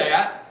did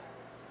that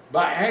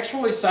by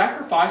actually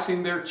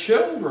sacrificing their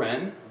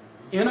children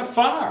in a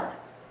fire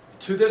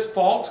to this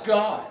false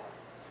god.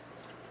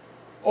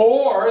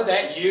 Or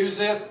that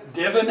useth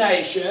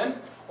divination,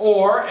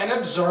 or an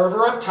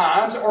observer of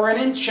times, or an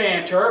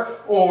enchanter,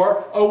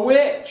 or a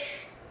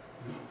witch,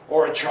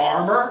 or a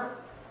charmer,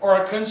 or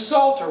a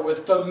consulter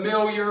with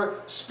familiar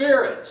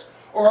spirits,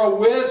 or a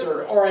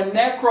wizard, or a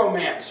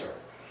necromancer.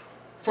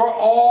 For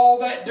all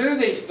that do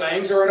these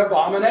things are an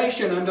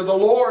abomination unto the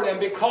Lord, and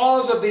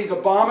because of these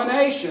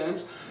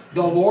abominations,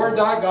 the Lord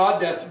thy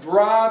God doth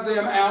drive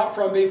them out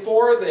from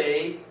before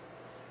thee.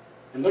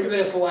 And look at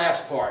this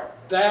last part.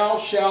 Thou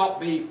shalt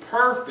be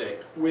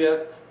perfect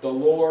with the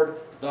Lord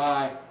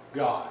thy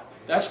God.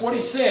 That's what he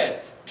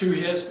said to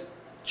his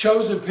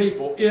chosen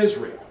people,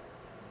 Israel.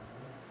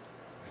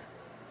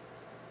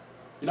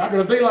 You're not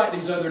going to be like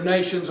these other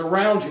nations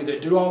around you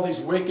that do all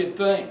these wicked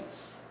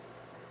things.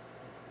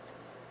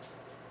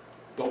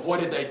 But what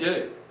did they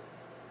do?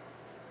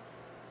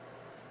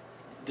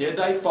 Did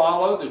they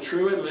follow the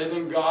true and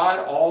living God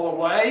all the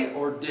way?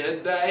 Or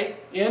did they,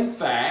 in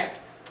fact,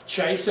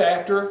 chase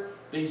after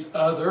these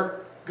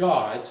other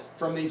gods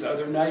from these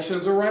other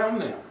nations around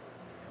them?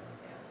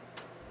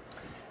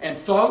 And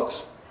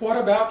folks, what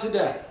about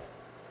today?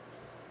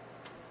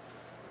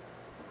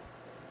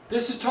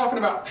 This is talking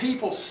about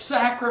people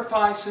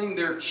sacrificing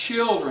their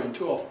children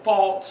to a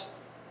false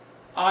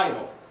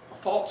idol, a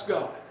false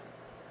god.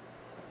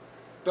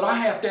 But I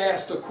have to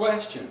ask the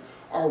question,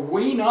 are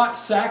we not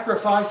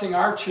sacrificing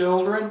our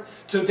children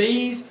to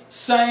these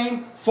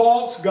same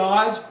false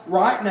gods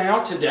right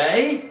now,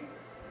 today?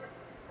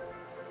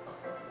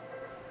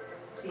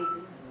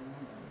 TV.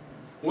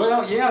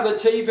 Well, yeah, the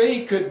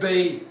TV could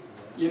be,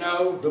 you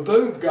know, the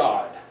boob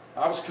god.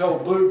 I was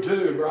called boob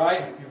tube,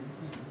 right?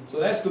 So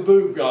that's the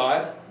boob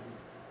god.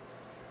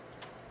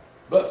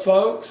 But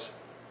folks,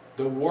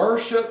 the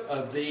worship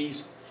of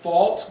these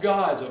false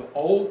gods of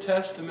Old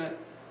Testament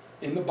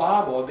in the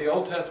Bible, of the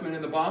Old Testament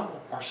in the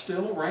Bible, are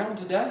still around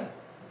today.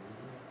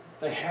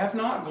 They have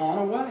not gone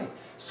away.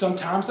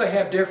 Sometimes they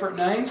have different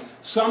names,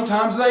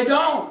 sometimes they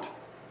don't.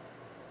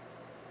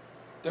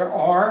 There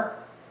are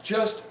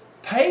just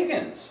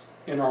pagans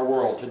in our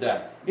world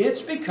today.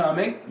 It's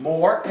becoming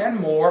more and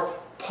more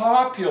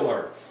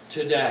popular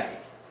today.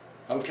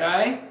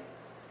 Okay?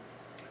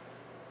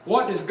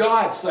 What does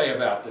God say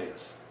about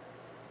this?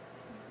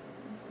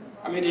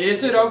 I mean,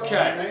 is it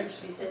okay?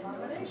 He said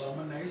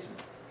Abomination.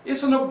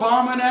 It's an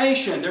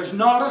abomination. There's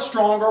not a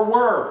stronger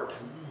word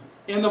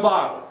in the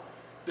Bible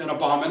than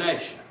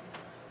abomination.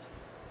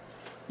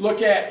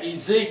 Look at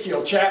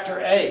Ezekiel chapter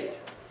 8. It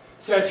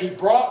says, He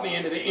brought me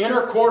into the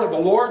inner court of the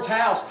Lord's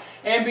house,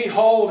 and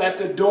behold, at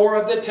the door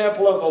of the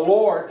temple of the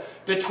Lord,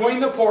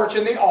 between the porch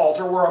and the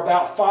altar, were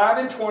about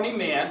 25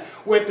 men,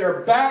 with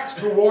their backs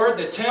toward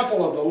the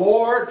temple of the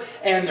Lord,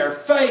 and their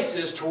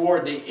faces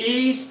toward the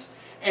east,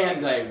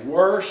 and they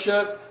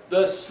worshiped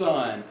the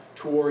sun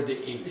toward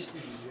the east,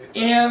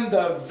 in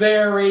the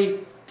very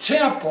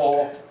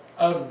temple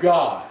of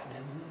God.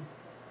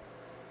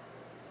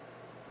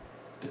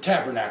 The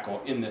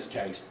tabernacle in this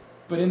case.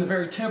 But in the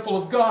very temple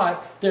of God,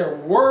 they're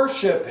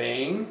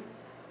worshiping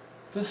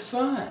the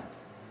sun.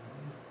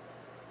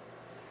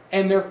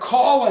 And they're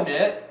calling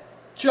it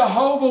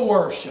Jehovah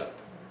worship.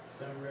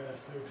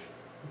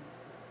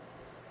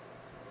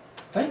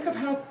 Think of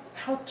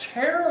how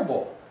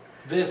terrible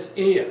this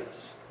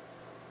is.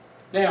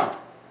 Now,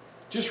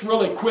 just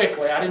really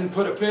quickly, I didn't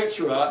put a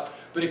picture up,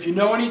 but if you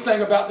know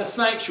anything about the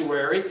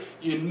sanctuary,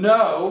 you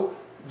know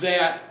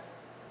that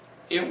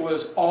it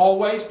was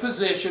always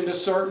positioned a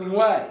certain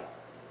way.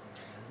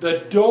 The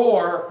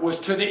door was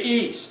to the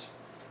east.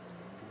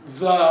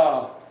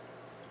 The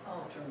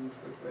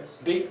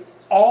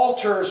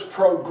altars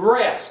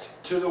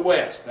progressed to the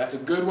west. That's a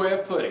good way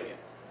of putting it.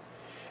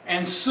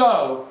 And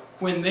so,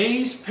 when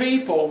these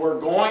people were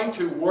going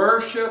to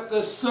worship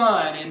the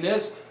sun in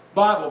this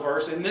Bible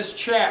verse, in this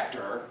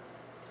chapter,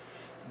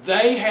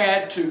 they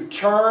had to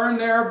turn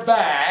their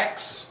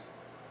backs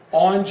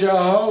on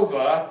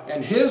Jehovah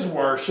and His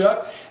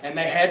worship, and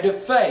they had to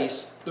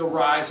face the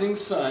rising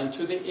sun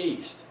to the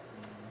east.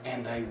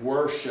 And they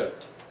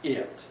worshiped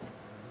it.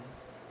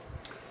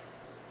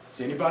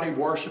 Is anybody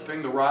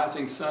worshiping the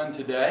rising sun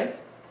today?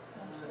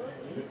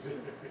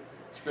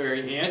 It's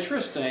very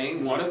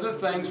interesting. One of the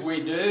things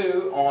we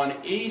do on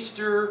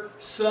Easter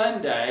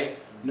Sunday,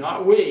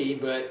 not we,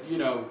 but, you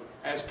know,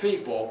 as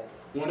people,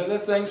 one of the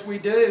things we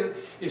do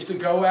is to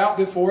go out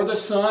before the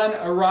sun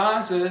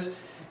arises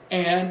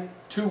and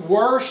to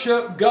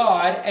worship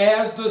God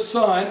as the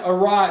sun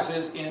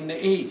arises in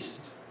the east.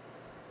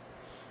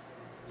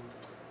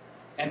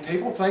 And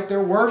people think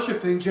they're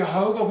worshiping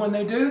Jehovah when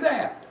they do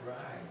that. Right.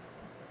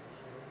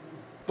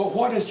 But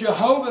what does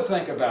Jehovah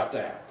think about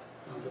that?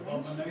 It's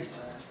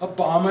abomination.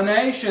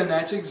 Abomination,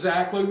 that's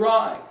exactly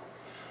right.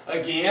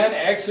 Again,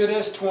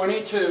 Exodus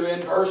 22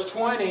 in verse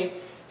 20,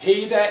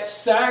 He that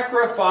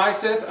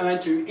sacrificeth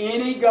unto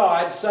any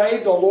god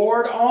save the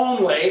Lord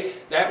only,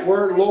 that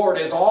word Lord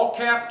is all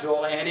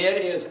capital, and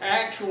it is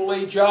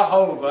actually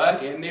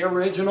Jehovah in the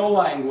original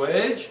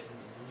language.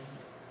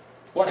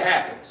 What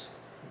happens?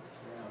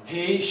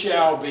 he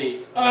shall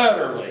be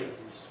utterly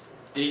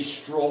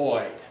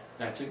destroyed.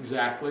 That's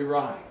exactly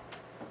right.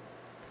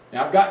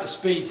 Now I've got to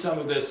speed some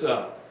of this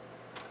up.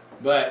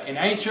 But in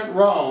ancient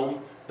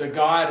Rome, the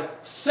god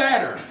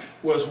Saturn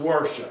was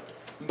worshipped.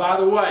 And by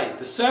the way,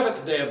 the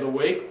seventh day of the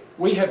week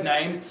we have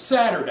named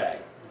Saturday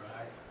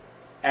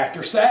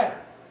after Saturn.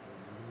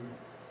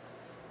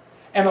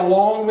 And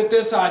along with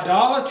this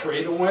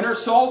idolatry, the winter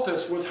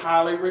solstice was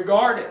highly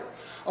regarded.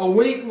 A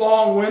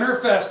week-long winter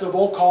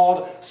festival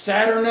called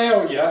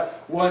Saturnalia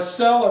was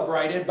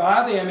celebrated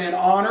by them in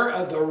honor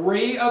of the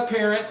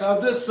reappearance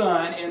of the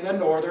sun in the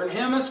northern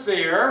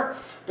hemisphere,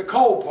 the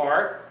cold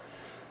part.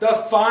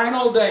 The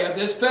final day of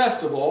this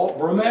festival,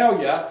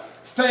 Brumalia,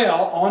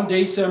 fell on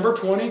December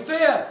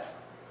 25th.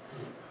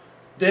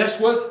 This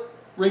was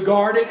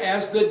regarded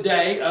as the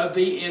day of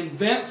the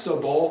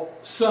invincible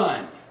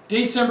sun.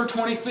 December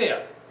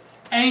 25th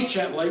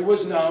anciently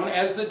was known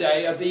as the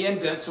day of the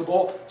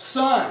invincible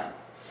sun.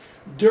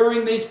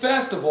 During these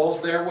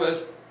festivals there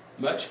was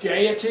much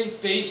gaiety,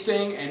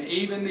 feasting, and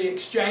even the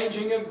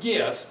exchanging of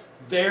gifts,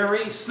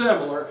 very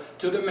similar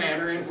to the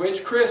manner in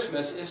which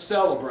Christmas is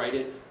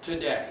celebrated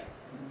today.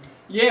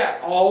 Yet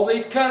all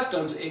these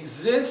customs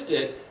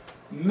existed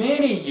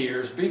many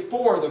years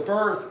before the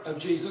birth of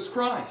Jesus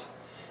Christ.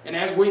 And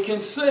as we can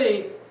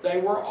see, they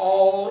were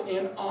all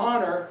in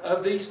honor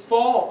of these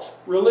false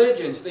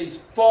religions, these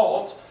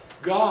false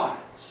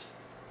gods.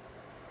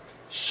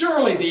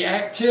 Surely the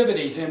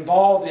activities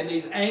involved in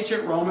these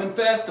ancient Roman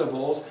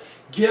festivals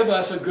give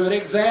us a good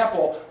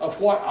example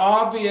of what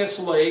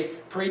obviously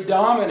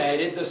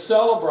predominated the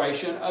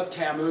celebration of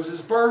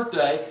Tammuz's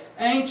birthday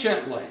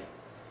anciently.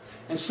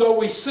 And so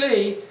we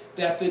see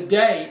that the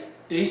date,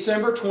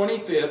 December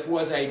 25th,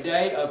 was a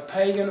day of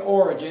pagan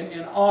origin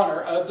in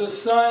honor of the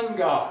sun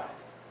god.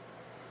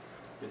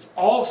 It's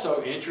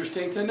also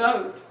interesting to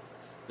note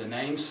the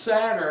name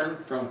Saturn,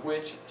 from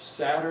which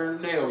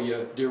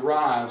Saturnalia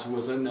derives,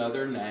 was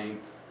another name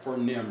for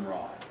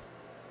Nimrod.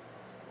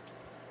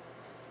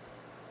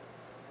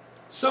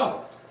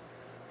 So,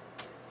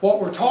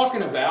 what we're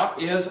talking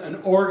about is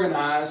an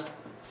organized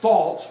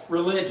false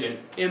religion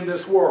in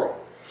this world.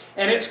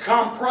 And it's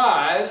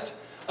comprised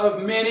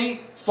of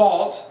many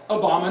false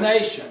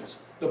abominations,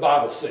 the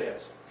Bible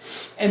says.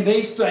 And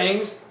these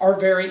things are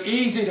very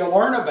easy to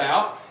learn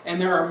about, and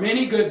there are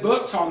many good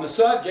books on the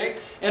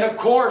subject, and of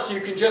course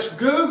you can just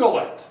Google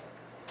it.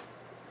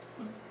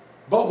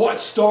 But what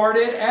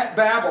started at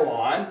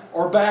Babylon,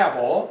 or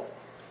Babel,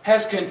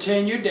 has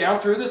continued down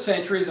through the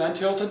centuries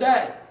until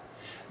today.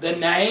 The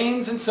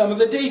names and some of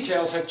the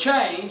details have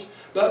changed,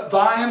 but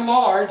by and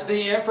large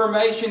the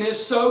information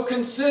is so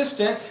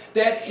consistent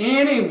that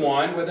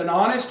anyone with an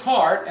honest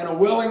heart and a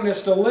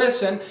willingness to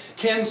listen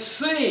can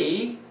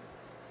see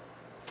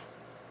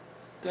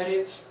that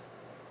it's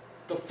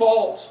the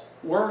false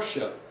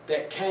worship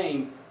that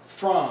came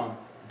from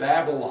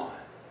Babylon,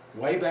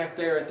 way back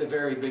there at the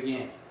very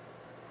beginning.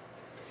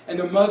 And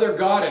the mother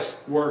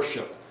goddess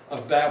worship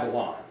of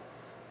Babylon,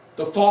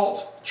 the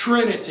false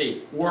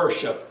trinity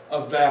worship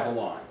of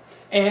Babylon,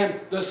 and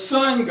the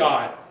sun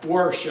god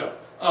worship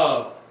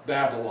of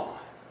Babylon.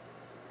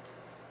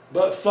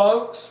 But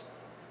folks,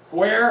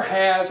 where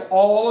has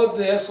all of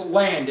this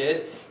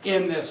landed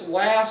in this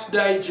last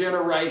day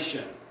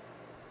generation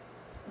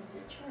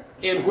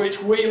in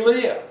which we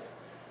live?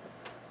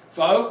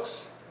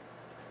 Folks,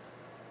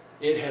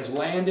 it has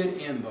landed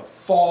in the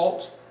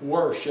false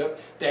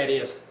worship that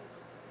is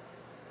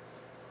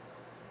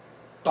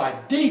by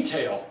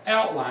detail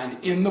outlined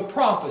in the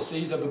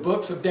prophecies of the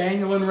books of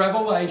Daniel and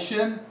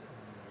Revelation.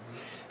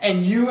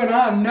 And you and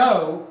I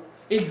know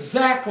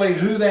exactly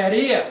who that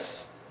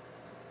is.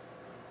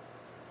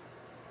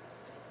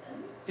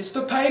 It's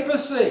the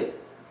papacy.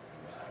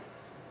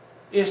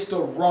 It's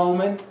the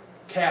Roman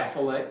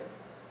Catholic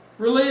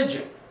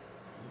religion.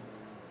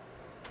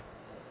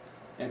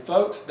 And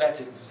folks,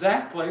 that's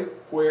exactly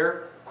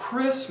where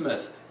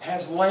Christmas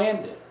has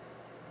landed.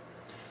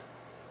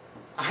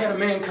 I had a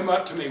man come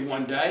up to me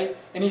one day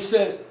and he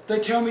says, "They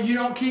tell me you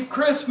don't keep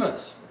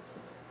Christmas.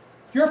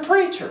 You're a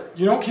preacher.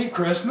 You don't keep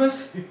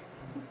Christmas?"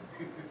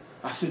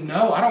 I said,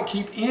 "No, I don't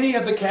keep any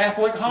of the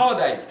Catholic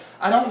holidays."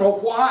 I don't know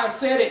why I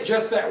said it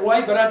just that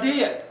way, but I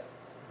did.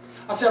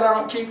 I said, "I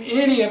don't keep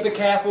any of the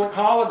Catholic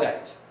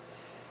holidays."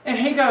 And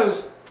he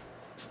goes,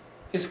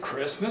 "Is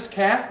Christmas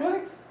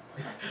Catholic?"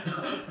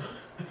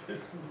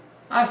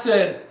 I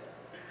said,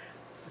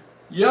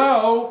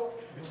 "Yo,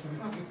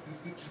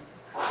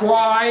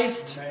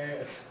 Christ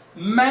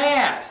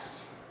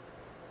Mass."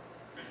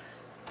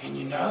 And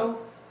you know,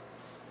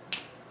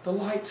 the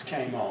lights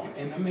came on,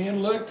 and the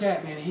man looked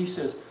at me and he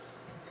says,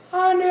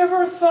 "I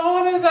never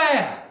thought of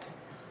that."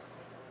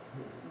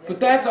 But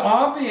that's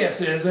obvious,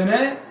 isn't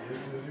it?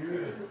 Yes, it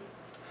is.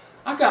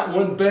 I got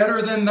one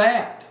better than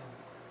that.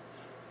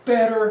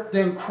 Better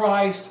than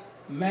Christ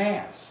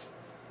Mass.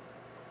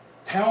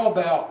 How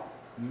about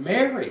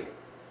Mary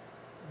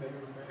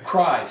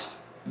Christ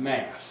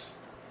Mass?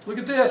 Look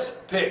at this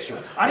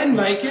picture. I didn't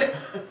make it.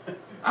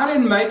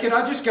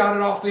 I just got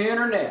it off the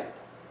internet.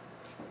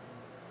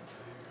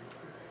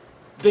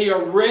 The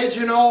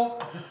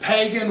original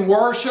pagan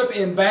worship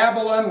in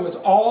Babylon was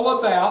all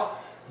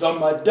about the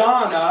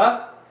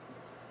Madonna,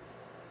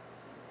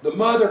 the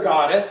mother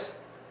goddess,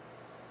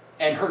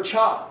 and her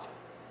child.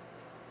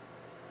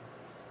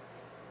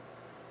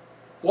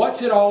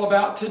 What's it all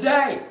about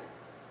today?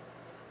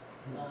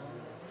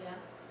 Yeah.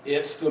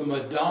 It's the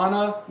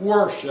Madonna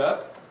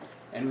worship.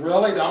 And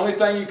really the only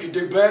thing you could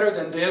do better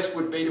than this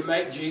would be to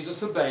make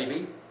Jesus a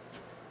baby.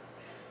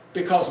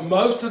 Because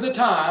most of the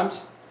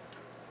times,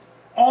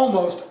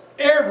 almost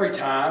every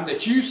time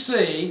that you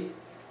see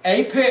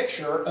a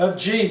picture of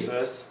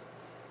Jesus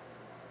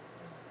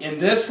in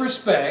this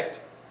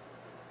respect,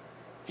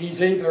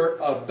 he's either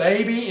a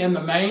baby in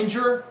the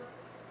manger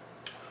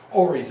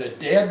or he's a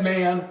dead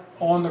man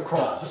on the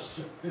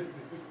cross.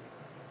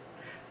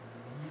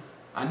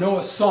 I know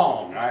a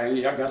song. I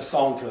got a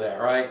song for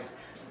that, right?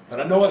 But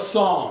I know a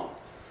song.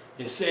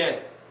 It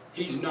said,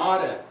 he's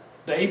not a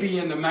baby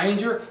in the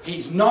manger.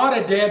 He's not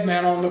a dead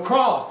man on the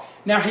cross.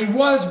 Now, he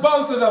was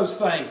both of those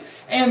things.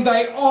 And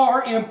they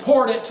are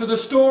important to the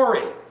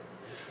story.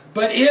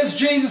 But is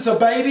Jesus a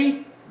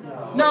baby?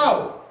 No.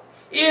 No.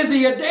 Is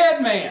he a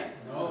dead man?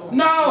 No.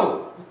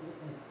 No.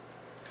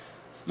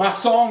 My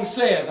song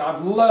says,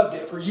 I've loved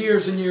it for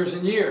years and years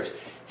and years.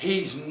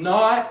 He's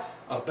not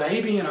a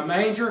baby in a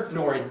manger,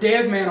 nor a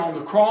dead man on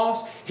the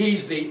cross.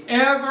 He's the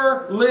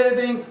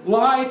ever-living,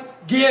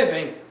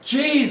 life-giving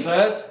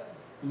Jesus,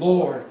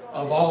 Lord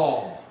of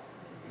all.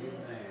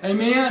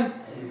 Amen?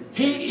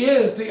 He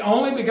is the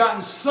only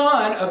begotten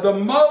Son of the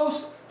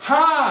Most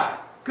High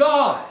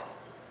God.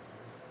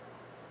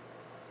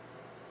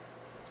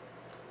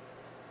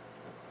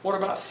 What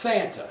about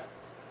Santa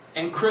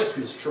and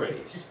Christmas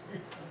trees?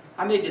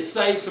 I need to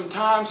save some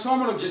time, so I'm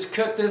going to just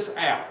cut this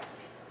out.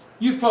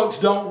 You folks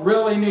don't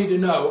really need to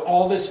know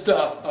all this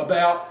stuff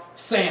about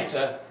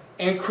Santa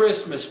and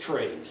Christmas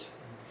trees.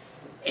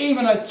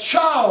 Even a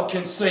child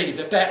can see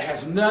that that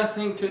has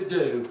nothing to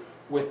do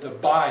with the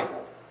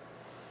Bible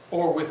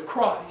or with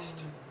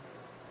Christ.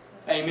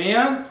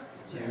 Amen?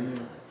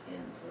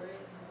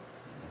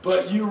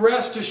 But you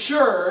rest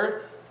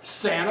assured,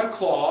 Santa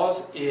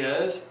Claus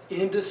is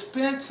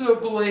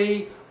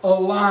indispensably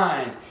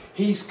aligned.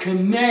 He's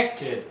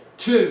connected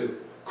to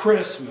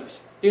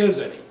Christmas,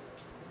 isn't he?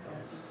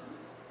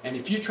 And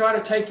if you try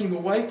to take him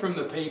away from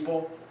the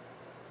people,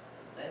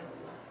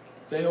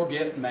 they'll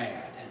get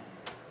mad.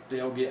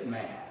 They'll get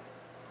mad.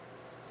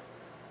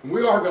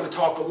 We are going to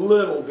talk a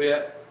little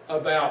bit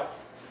about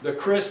the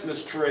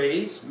Christmas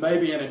trees,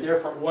 maybe in a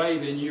different way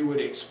than you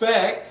would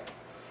expect.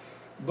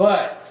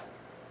 But,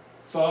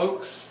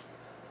 folks,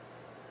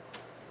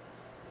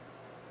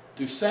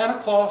 do Santa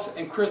Claus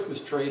and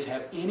Christmas trees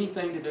have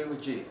anything to do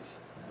with Jesus?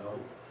 No.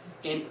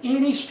 In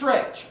any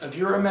stretch of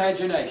your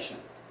imagination?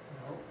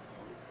 No.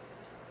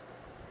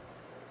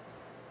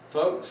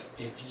 Folks,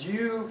 if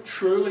you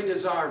truly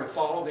desire to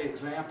follow the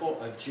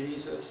example of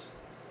Jesus,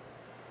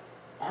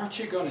 aren't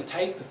you going to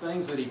take the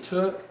things that he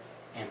took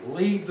and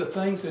leave the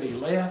things that he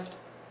left?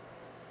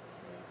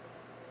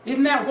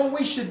 Isn't that what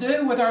we should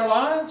do with our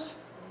lives?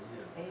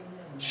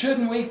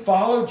 Shouldn't we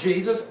follow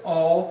Jesus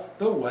all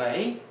the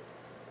way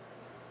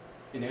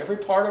in every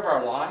part of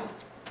our life?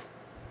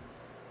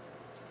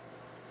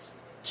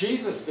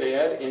 Jesus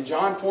said in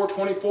John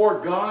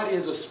 4:24, God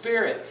is a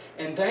spirit,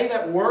 and they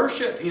that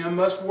worship him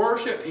must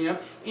worship him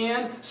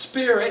in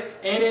spirit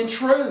and in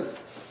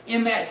truth.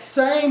 In that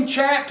same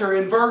chapter,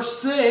 in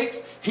verse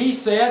 6, he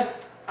said,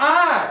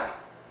 I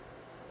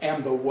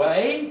am the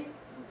way,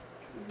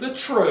 the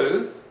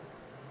truth,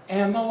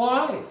 and the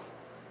life.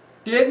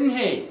 Didn't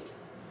he?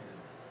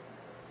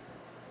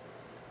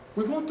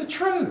 We want the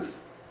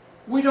truth.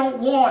 We don't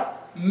want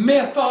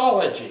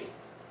mythology.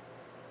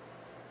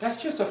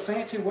 That's just a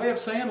fancy way of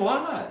saying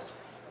lies.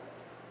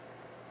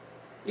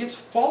 It's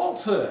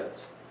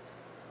falsehoods.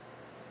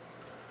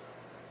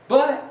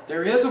 But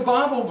there is a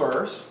Bible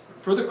verse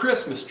for the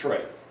Christmas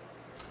tree.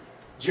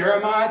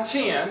 Jeremiah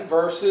 10,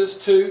 verses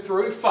 2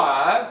 through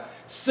 5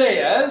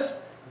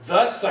 says,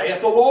 Thus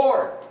saith the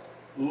Lord,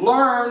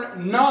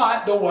 learn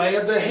not the way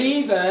of the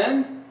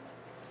heathen.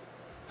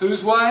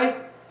 Whose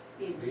way?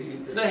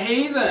 The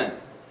heathen.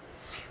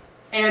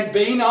 And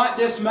be not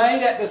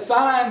dismayed at the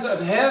signs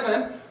of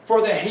heaven,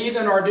 for the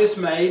heathen are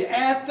dismayed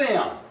at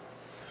them.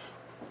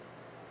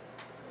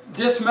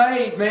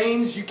 Dismayed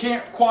means you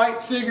can't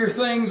quite figure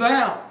things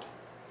out.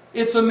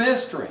 It's a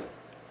mystery.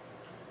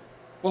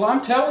 Well,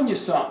 I'm telling you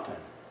something.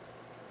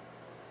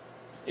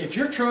 If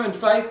you're true and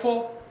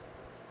faithful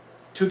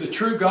to the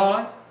true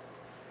God,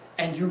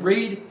 and you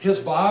read His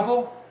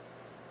Bible,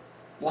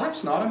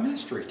 life's not a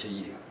mystery to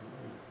you.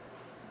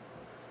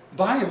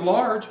 By and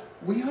large,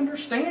 we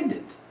understand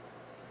it.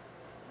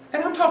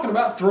 And I'm talking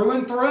about through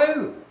and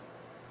through.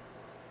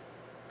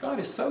 God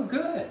is so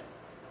good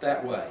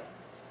that way.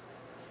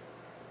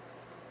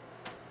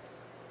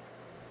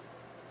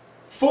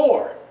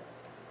 4,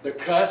 the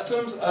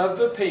customs of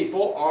the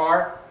people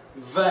are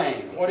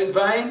vain. What is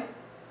vain?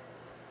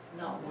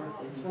 Not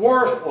worth it.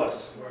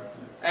 Worthless.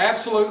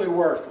 Absolutely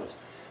worthless.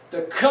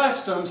 The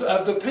customs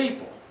of the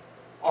people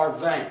are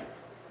vain.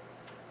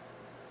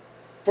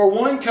 For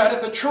one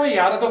cutteth a tree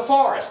out of the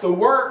forest, the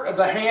work of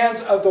the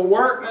hands of the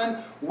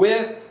workman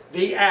with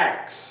the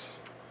axe.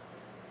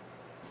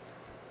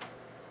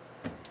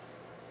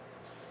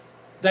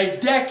 They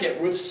deck it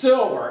with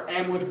silver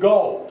and with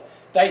gold.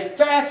 They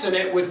fasten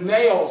it with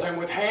nails and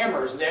with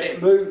hammers, that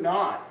it move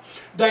not.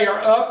 They are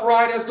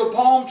upright as the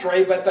palm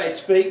tree, but they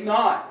speak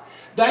not.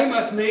 They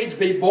must needs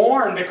be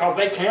born, because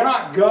they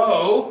cannot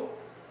go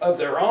of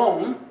their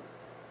own.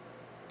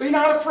 Be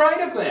not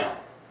afraid of them,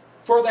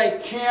 for they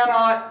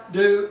cannot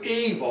do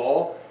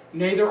evil,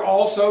 neither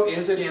also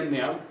is it in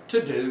them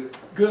to do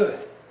good.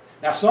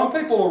 Now some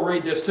people will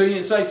read this to you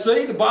and say,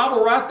 see, the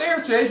Bible right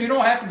there says you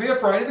don't have to be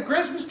afraid of the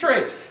Christmas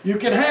tree. You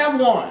can have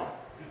one.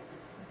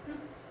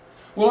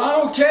 Well, I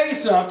will tell you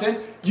something.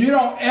 You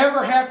don't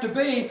ever have to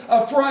be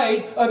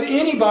afraid of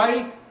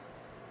anybody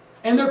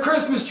and their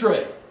Christmas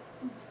tree.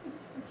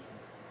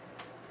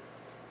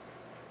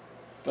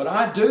 But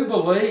I do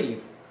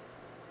believe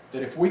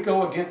that if we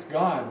go against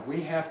God,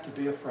 we have to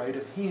be afraid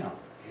of Him.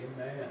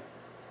 Amen.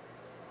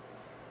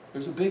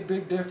 There's a big,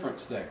 big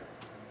difference there.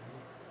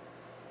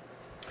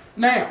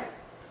 Now,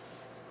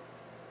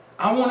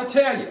 I want to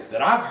tell you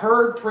that I've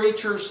heard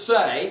preachers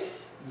say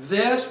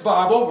this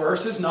Bible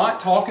verse is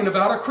not talking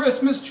about a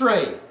Christmas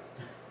tree.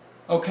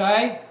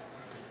 Okay?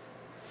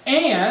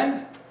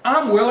 And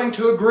I'm willing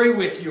to agree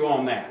with you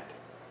on that.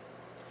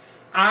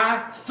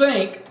 I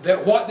think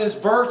that what this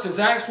verse is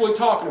actually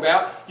talking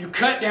about, you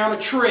cut down a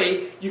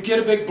tree, you get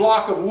a big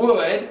block of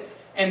wood,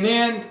 and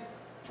then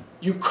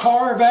you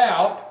carve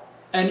out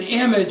an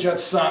image of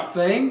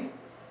something,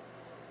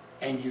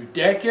 and you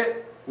deck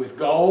it with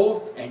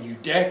gold, and you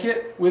deck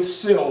it with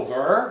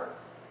silver,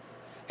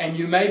 and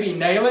you maybe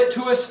nail it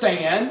to a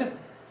stand,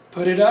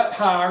 put it up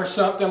high or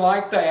something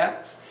like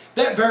that.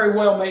 That very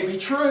well may be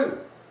true.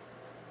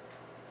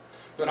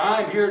 But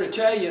I'm here to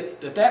tell you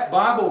that that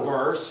Bible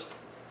verse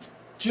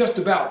just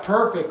about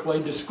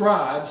perfectly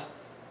describes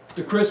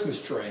the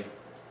Christmas tree.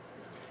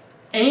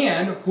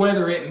 And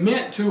whether it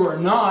meant to or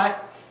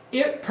not,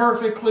 it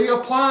perfectly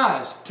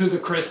applies to the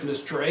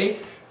Christmas tree,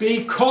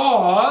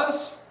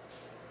 because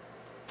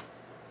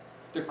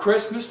the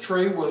Christmas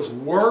tree was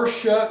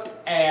worshipped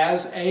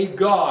as a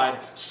god.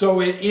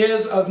 So it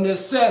is of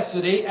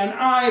necessity an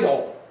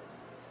idol.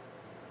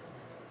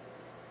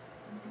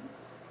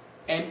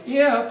 And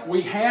if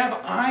we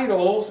have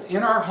idols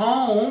in our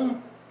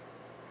home,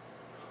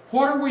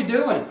 what are we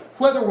doing?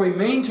 Whether we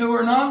mean to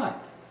or not.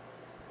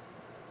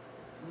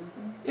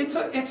 It's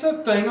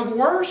a thing of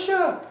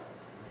worship.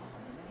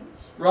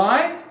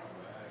 Right?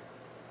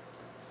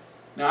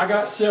 Now I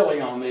got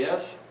silly on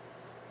this.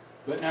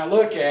 But now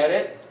look at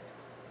it.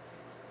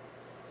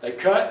 They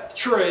cut the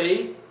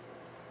tree.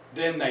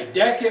 Then they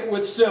deck it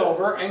with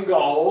silver and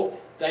gold.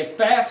 They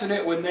fasten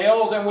it with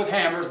nails and with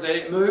hammers that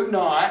it move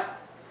not.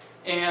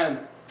 And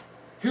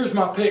here's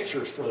my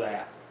pictures for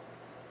that.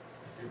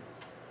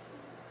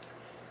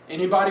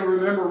 Anybody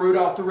remember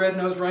Rudolph the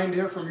Red-Nosed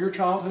Reindeer from your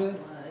childhood?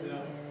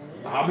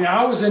 I mean,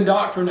 I was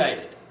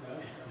indoctrinated.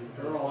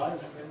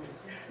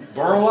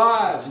 Burl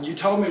Ives. And you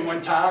told me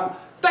one time,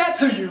 that's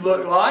who you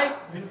look like.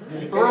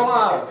 Burl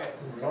Ives.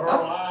 Burl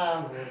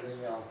Ives was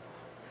the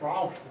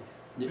Frosty.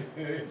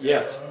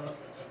 Yes.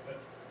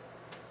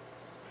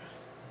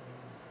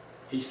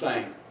 He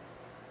sang,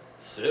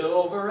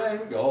 silver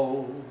and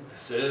gold,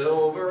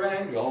 silver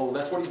and gold.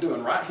 That's what he's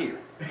doing right here.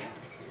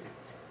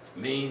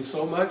 Means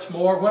so much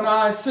more when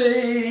I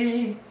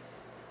see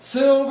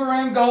silver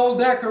and gold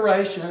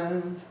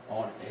decorations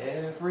on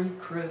every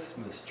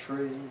Christmas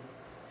tree.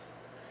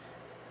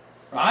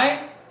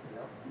 Right?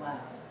 Wow.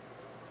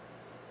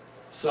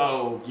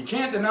 So you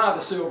can't deny the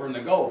silver and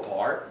the gold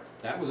part.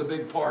 That was a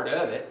big part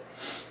of it.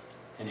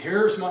 And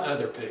here's my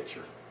other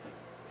picture.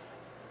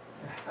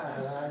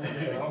 That's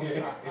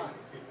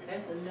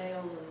the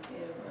nails and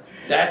hammer.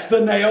 That's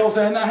the nails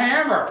and the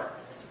hammer.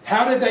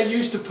 How did they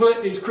used to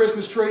put these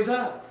Christmas trees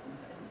up?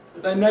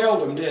 They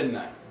nailed them, didn't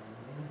they?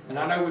 And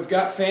I know we've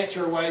got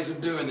fancier ways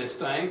of doing these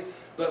things,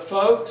 but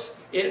folks,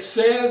 it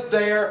says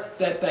there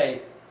that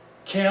they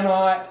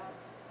cannot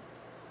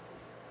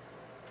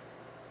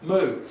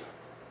move.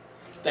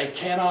 They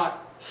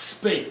cannot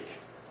speak.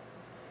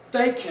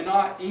 They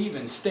cannot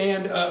even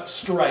stand up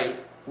straight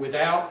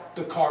without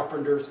the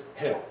carpenter's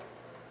help.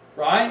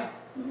 Right?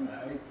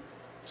 Right.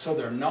 So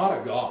they're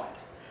not a god.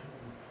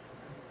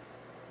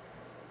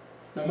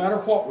 No matter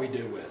what we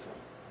do with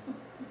them.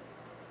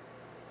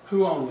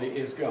 Who only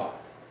is God?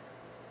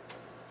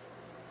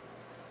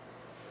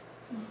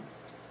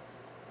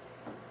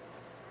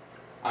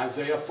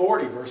 Isaiah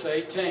 40, verse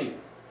 18.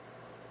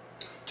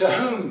 To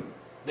whom,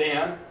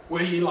 then,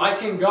 will ye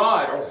liken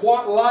God, or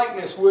what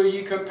likeness will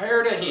ye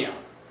compare to Him?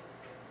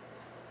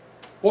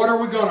 What are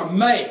we going to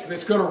make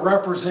that's going to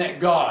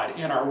represent God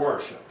in our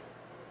worship?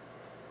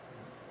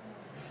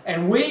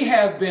 And we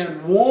have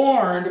been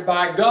warned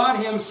by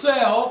God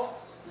Himself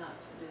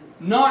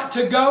not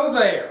to go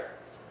there.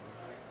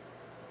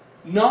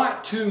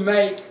 Not to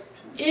make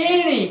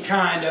any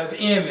kind of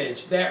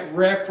image that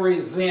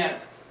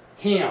represents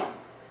Him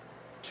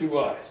to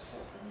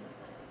us.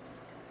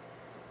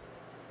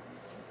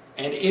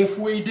 And if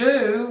we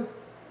do,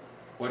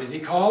 what does he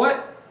call it?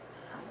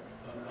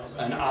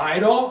 An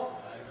idol.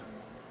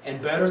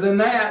 And better than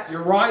that,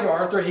 you're right,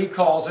 Arthur, he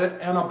calls it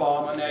an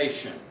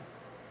abomination.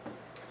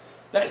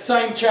 That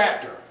same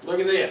chapter, look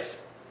at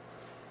this.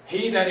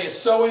 He that is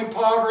so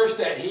impoverished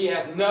that he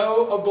hath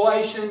no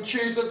oblation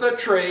chooseth a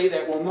tree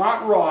that will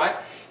not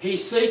rot. He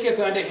seeketh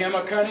unto him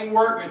a cunning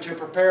workman to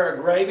prepare a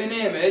graven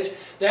image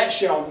that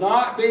shall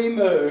not be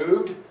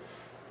moved.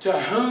 To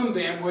whom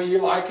then will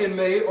you liken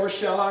me, or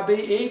shall I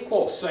be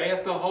equal,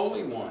 saith the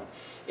Holy One.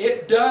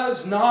 It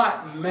does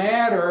not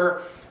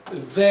matter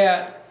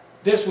that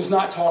this was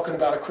not talking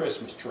about a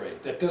Christmas tree,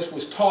 that this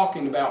was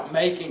talking about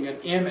making an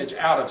image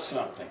out of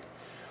something.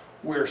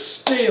 We're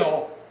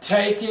still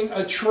taking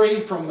a tree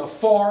from the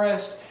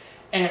forest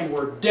and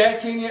we're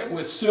decking it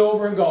with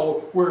silver and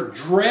gold. We're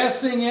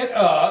dressing it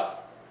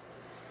up.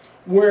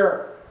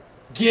 We're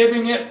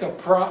giving it the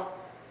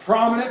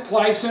prominent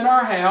place in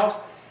our house,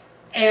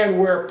 and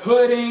we're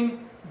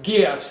putting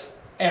gifts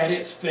at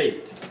its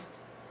feet.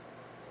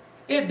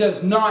 It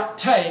does not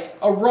take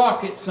a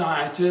rocket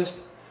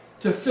scientist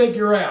to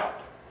figure out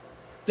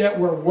that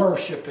we're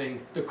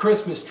worshiping the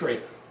Christmas tree,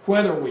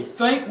 whether we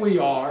think we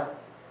are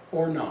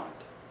or not.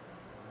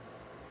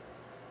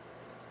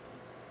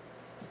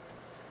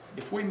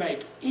 If we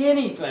make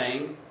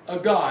anything a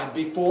god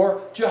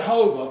before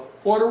Jehovah,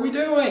 what are we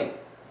doing?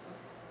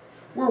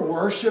 We're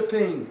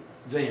worshiping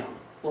them.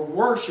 We're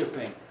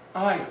worshiping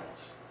idols.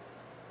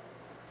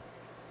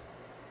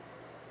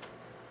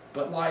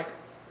 But like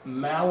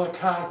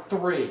Malachi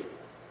 3,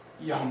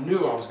 y'all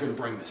knew I was going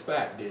to bring this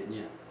back, didn't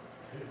you?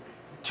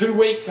 2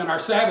 weeks in our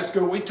Sabbath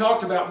school, we've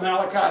talked about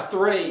Malachi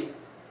 3.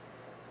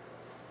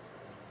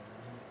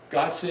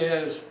 God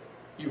says,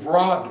 you've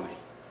robbed me.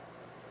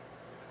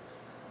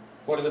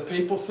 What do the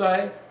people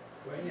say?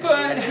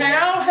 But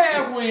how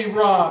have we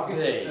robbed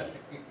thee?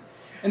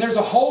 And there's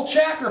a whole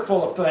chapter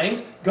full of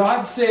things.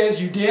 God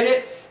says you did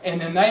it,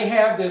 and then they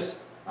have this,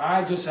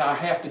 I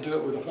have to do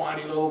it with a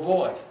whiny little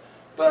voice.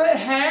 But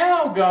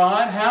how,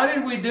 God? How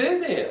did we do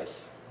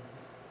this?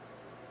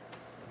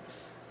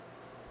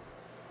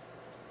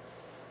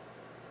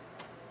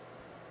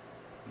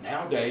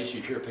 Nowadays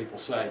you hear people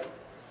say,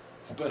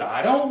 but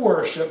I don't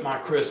worship my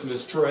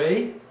Christmas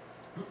tree.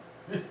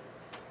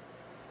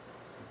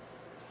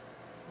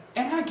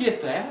 And I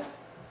get that.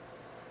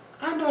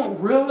 I don't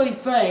really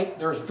think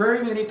there's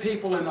very many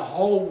people in the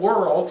whole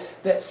world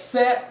that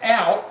set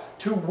out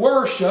to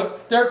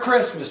worship their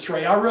Christmas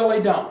tree. I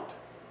really don't.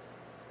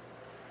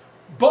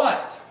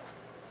 But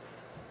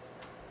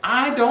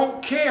I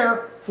don't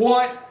care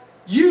what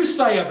you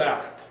say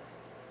about it.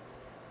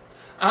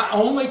 I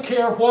only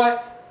care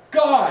what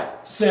God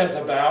says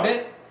about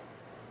it.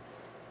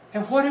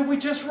 And what did we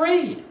just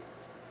read?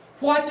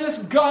 What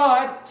does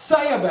God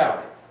say about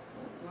it?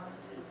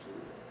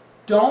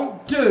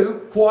 Don't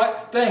do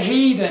what the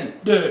heathen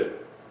do.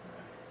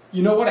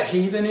 You know what a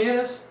heathen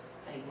is?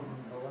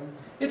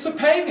 It's a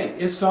pagan.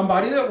 It's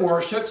somebody that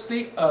worships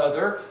the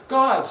other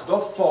gods, the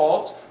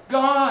false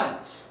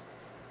gods.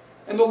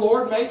 And the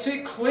Lord makes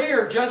it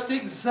clear just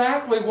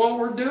exactly what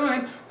we're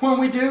doing when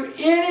we do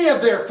any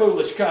of their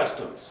foolish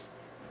customs.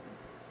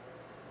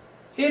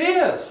 It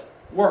is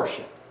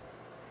worship,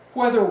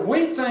 whether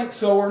we think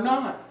so or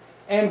not,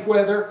 and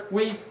whether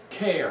we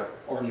care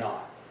or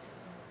not.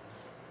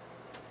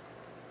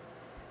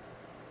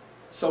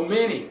 So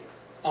many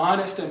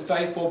honest and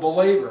faithful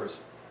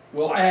believers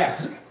will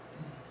ask,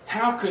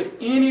 how could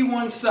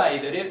anyone say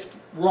that it's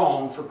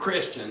wrong for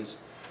Christians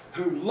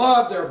who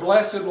love their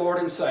blessed Lord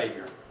and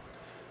Savior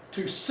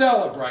to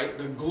celebrate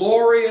the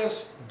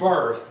glorious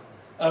birth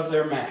of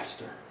their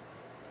Master?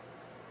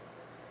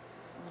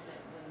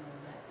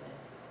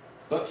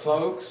 But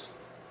folks,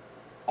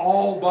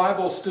 all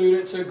Bible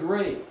students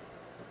agree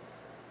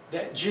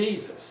that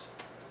Jesus,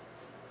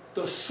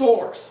 the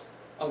source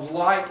of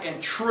light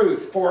and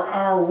truth for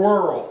our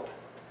world,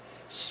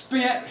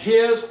 spent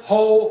His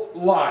whole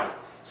life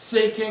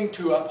seeking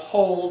to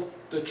uphold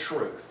the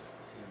truth.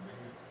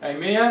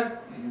 Amen?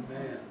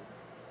 Amen.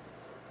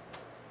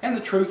 And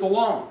the truth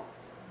alone.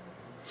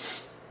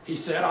 He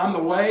said, I'm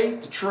the way,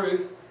 the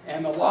truth,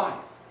 and the life.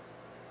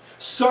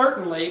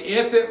 Certainly,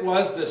 if it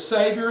was the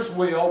Savior's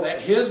will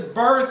that His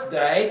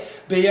birthday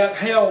be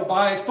upheld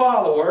by His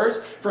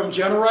followers from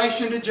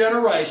generation to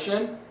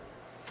generation,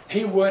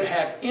 He would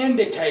have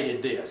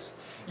indicated this.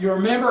 You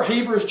remember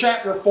Hebrews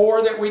chapter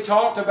 4 that we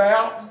talked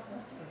about?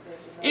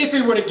 If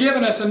He would have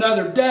given us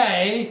another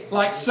day,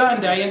 like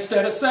Sunday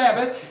instead of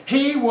Sabbath,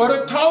 He would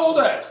have told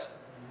us.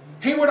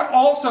 He would have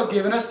also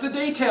given us the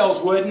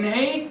details, wouldn't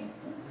He?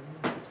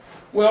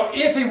 Well,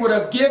 if He would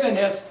have given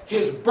us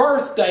His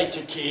birthday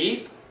to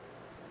keep,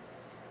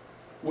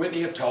 wouldn't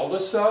He have told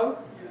us so?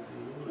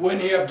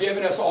 Wouldn't He have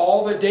given us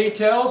all the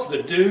details,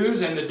 the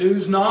do's and the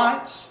do's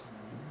nots?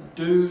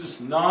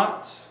 Do's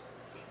nots?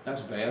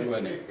 That's bad,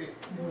 wasn't it?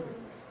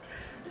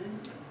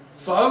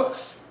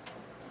 Folks,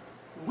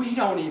 we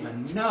don't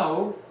even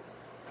know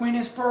when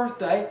His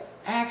birthday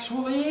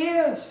actually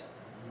is.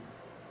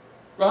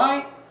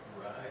 Right?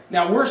 Right.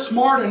 Now we're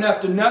smart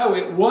enough to know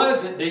it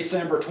wasn't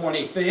December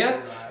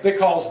 25th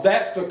because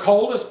that's the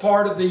coldest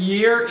part of the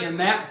year in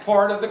that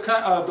part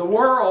of the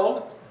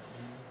world.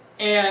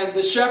 And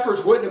the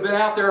shepherds wouldn't have been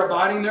out there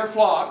abiding their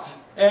flocks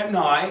at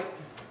night.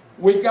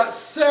 We've got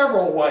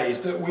several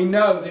ways that we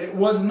know that it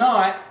was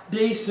not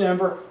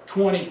December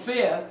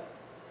 25th.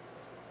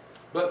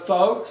 But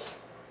folks,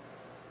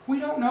 we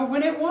don't know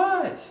when it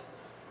was.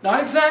 Not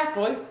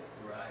exactly.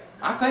 Right.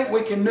 I think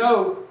we can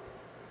know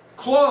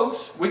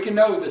close. We can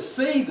know the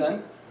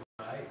season.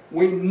 Right.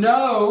 We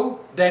know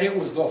that it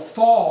was the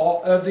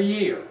fall of the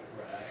year.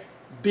 Right.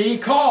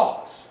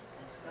 Because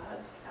That's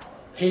God's calendar.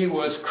 He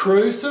was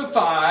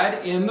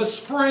crucified in the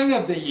spring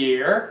of the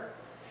year,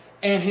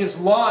 and His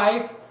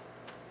life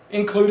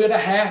included a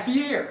half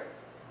year.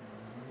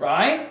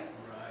 Right? Right.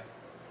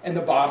 And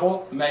the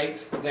Bible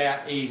makes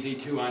that easy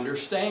to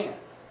understand.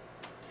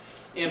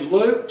 In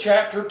Luke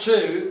chapter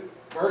 2,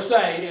 verse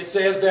 8, it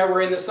says, "There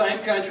were in the same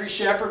country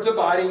shepherds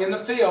abiding in the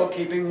field,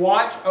 keeping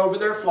watch over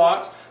their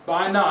flocks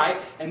by night."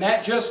 And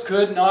that just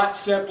could not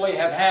simply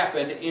have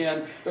happened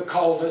in the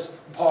coldest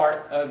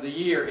part of the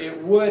year.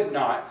 It would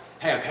not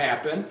have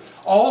happened.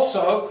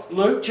 Also,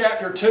 Luke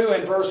chapter 2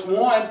 and verse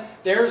 1,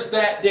 there's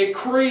that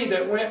decree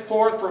that went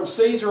forth from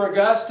Caesar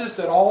Augustus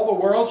that all the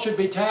world should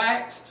be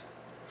taxed.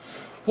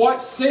 What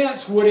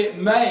sense would it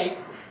make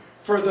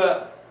for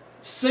the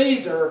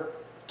Caesar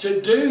to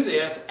do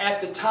this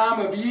at the time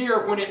of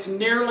year when it's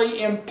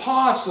nearly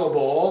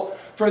impossible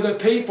for the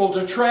people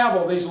to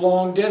travel these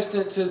long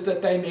distances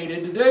that they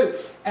needed to do?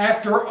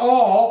 After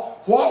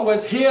all, what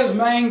was his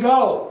main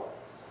goal?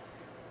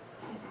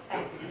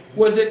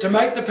 Was it to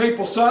make the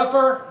people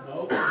suffer?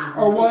 Nope.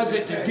 Or was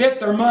it to get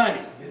their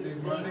money? Get their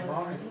money.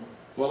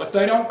 Well, if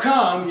they don't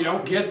come, you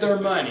don't get their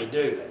money,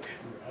 do they?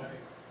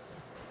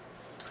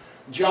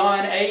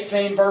 John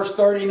 18 verse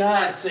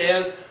 39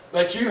 says,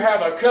 "But you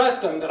have a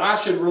custom that I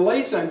should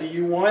release unto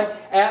you one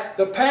at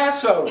the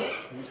Passover.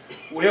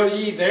 Will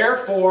ye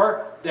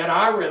therefore that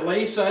I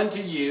release unto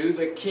you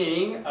the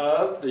King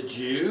of the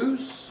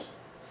Jews?"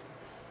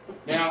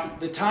 Now,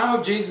 the time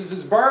of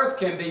Jesus' birth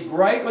can be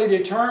greatly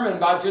determined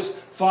by just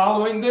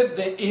following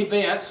the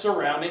events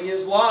surrounding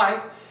His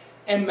life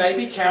and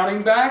maybe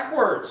counting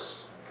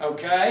backwards.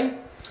 Okay?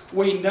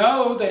 We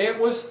know that it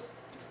was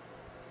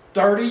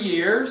 30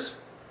 years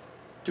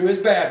to His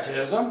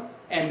baptism,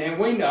 and then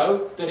we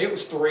know that it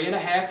was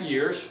 3.5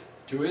 years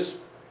to His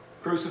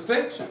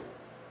crucifixion.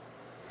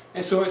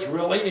 And so it's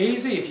really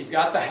easy. If you've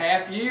got the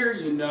half year,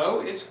 you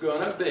know it's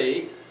going to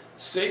be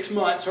 6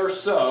 months or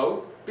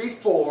so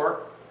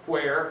before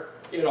where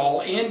it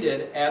all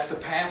ended at the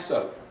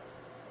Passover.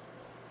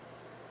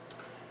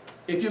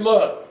 If you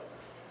look,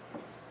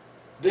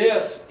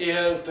 this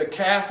is the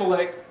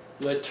Catholic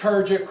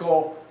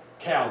liturgical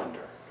calendar.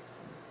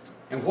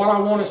 And what I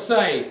want to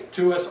say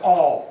to us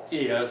all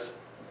is,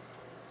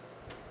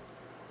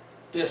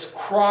 this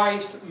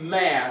Christ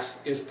Mass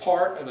is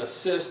part of a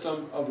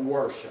system of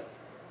worship.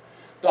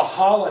 The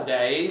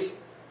holidays,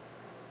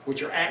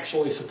 which are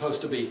actually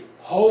supposed to be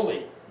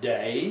holy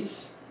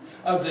days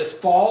of this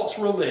false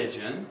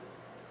religion,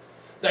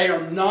 they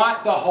are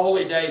not the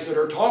holy days that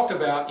are talked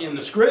about in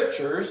the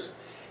Scriptures,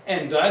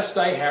 and thus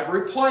they have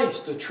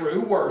replaced the true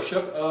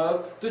worship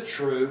of the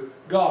true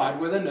God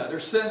with another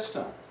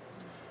system.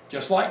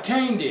 Just like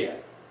Cain did,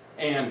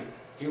 and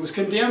he was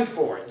condemned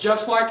for it.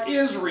 Just like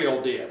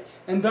Israel did,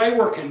 and they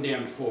were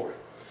condemned for it.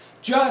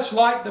 Just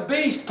like the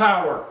beast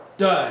power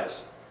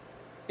does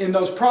in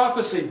those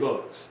prophecy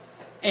books.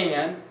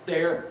 And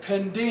they're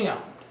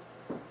condemned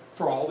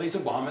for all these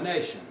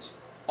abominations,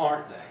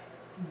 aren't they?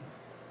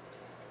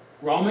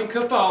 Roman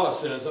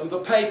Catholicism, the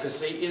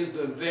papacy, is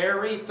the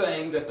very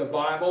thing that the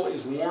Bible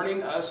is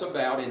warning us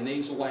about in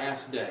these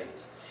last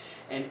days.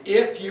 And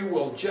if you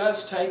will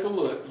just take a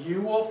look,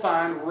 you will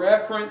find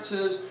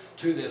references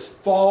to this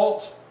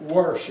false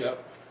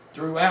worship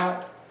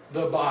throughout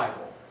the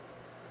Bible.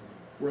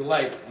 We're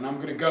late, and I'm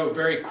going to go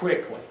very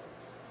quickly.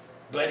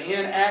 But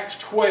in Acts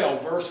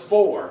 12, verse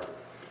 4,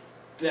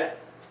 that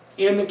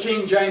in the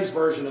King James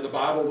Version of the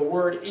Bible, the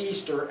word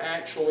Easter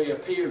actually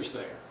appears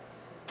there.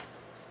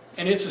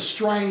 And it's a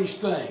strange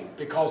thing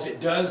because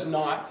it does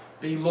not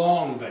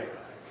belong there.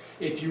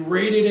 If you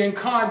read it in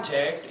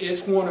context,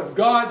 it's one of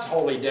God's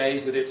holy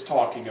days that it's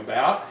talking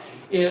about.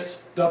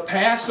 It's the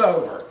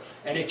Passover.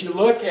 And if you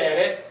look at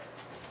it,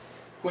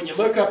 when you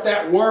look up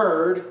that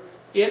word,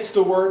 it's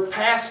the word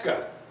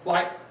Pascha,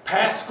 like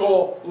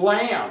Paschal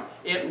lamb.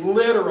 It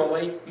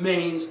literally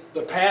means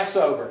the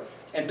Passover.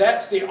 And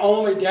that's the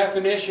only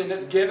definition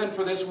that's given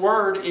for this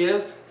word,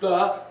 is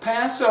the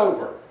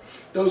Passover.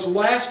 Those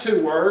last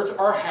two words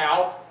are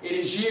how it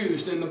is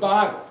used in the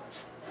Bible.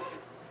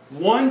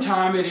 One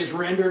time it is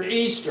rendered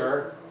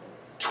Easter,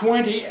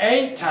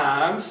 28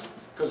 times,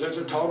 because there's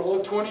a total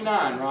of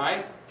 29,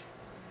 right?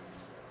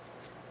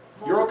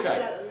 You're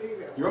okay.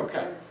 You're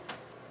okay.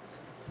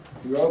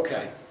 You're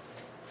okay.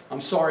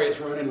 I'm sorry it's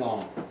running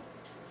long.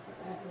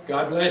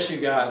 God bless you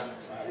guys.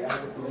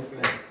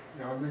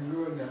 Y'all been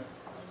good now.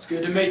 It's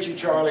good to meet you,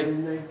 Charlie.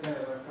 Okay.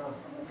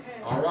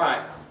 All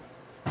right.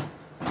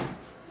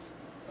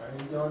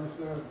 God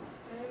the Son.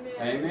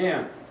 Amen.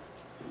 Amen.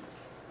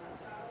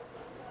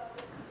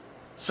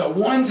 So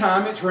one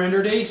time it's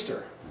rendered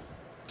Easter.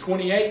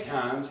 28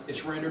 times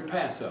it's rendered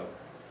Passover.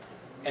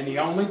 And the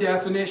only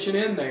definition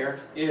in there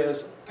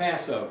is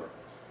Passover.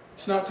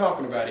 It's not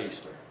talking about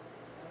Easter.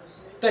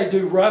 They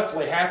do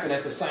roughly happen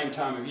at the same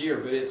time of year,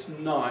 but it's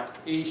not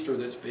Easter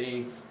that's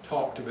being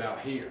talked about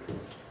here.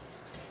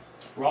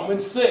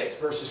 Romans 6,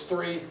 verses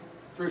 3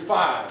 through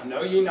 5.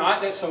 Know ye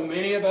not that so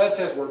many of us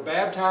as were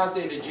baptized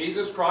into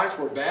Jesus Christ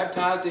were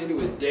baptized into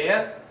His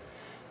death?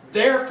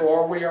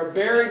 Therefore we are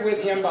buried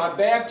with Him by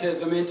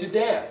baptism into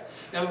death.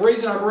 Now the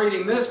reason I'm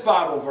reading this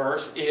Bible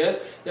verse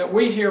is that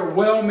we hear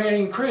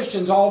well-meaning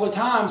Christians all the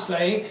time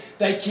saying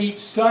they keep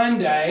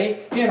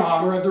Sunday in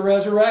honor of the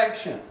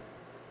resurrection.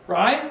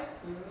 Right?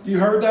 You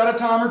heard that a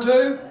time or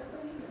two?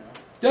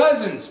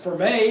 Dozens for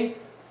me.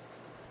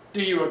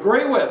 Do you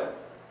agree with it?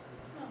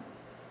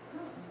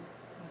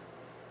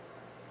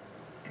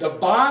 The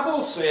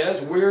Bible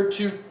says we're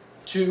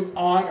to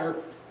honor,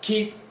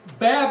 keep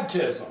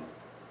baptism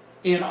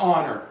in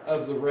honor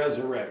of the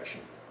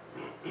resurrection.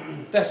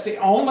 That's the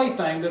only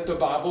thing that the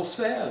Bible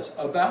says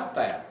about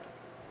that.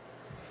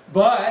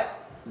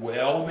 But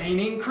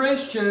well-meaning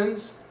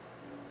Christians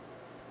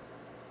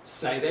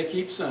say they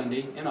keep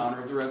Sunday in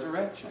honor of the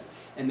resurrection.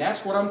 And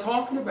that's what I'm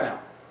talking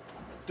about.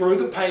 Through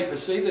the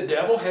papacy, the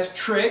devil has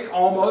tricked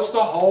almost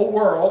the whole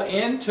world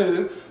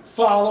into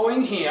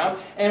following him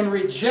and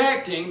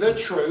rejecting the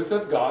truth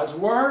of God's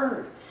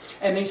Word.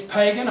 And these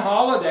pagan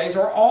holidays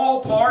are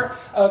all part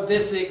of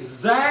this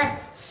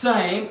exact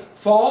same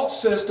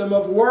false system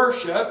of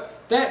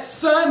worship that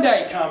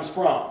Sunday comes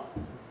from.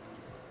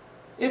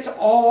 It's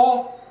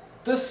all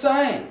the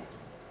same.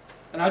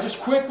 And I just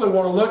quickly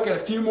want to look at a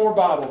few more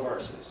Bible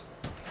verses.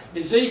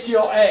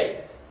 Ezekiel 8.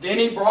 Then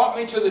he brought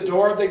me to the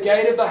door of the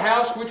gate of the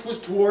house which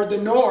was toward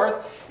the north,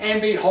 and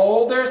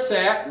behold, there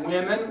sat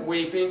women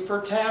weeping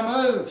for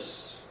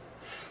Tammuz.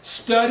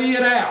 Study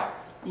it out.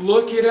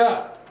 Look it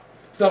up.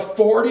 The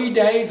 40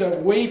 days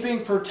of weeping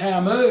for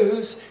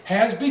Tammuz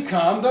has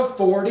become the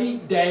 40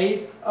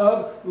 days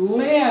of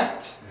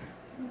Lent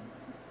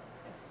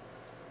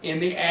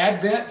in the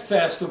Advent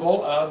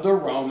festival of the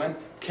Roman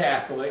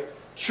Catholic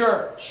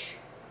Church.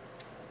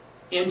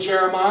 In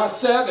Jeremiah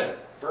 7,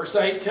 verse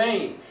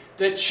 18,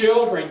 the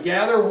children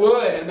gather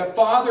wood, and the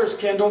fathers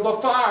kindle the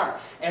fire,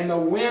 and the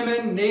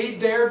women knead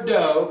their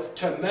dough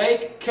to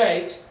make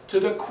cakes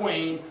to the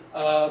Queen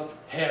of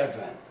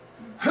Heaven.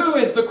 Who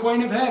is the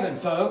Queen of Heaven,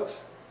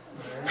 folks?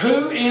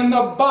 Who in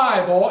the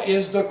Bible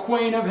is the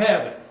Queen of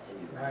Heaven?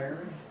 Mary.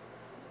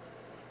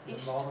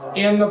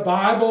 In the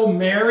Bible,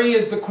 Mary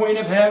is the Queen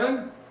of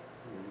Heaven?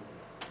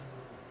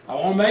 I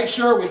want to make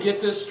sure we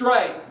get this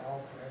straight.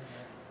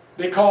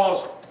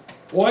 Because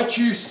what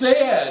you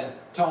said,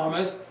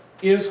 Thomas,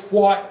 is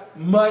what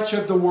much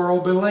of the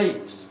world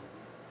believes.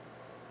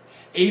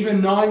 Even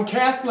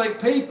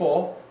non-Catholic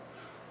people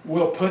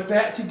will put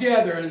that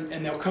together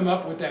and they'll come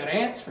up with that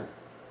answer.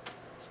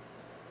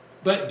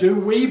 But do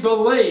we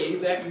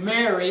believe that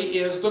Mary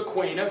is the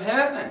Queen of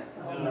Heaven?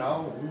 Oh,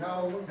 no, we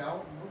don't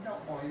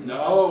believe that.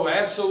 No,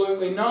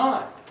 absolutely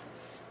not.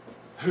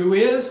 Who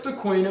is the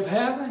Queen of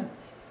Heaven?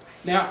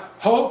 Now,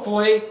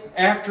 hopefully,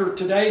 after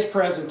today's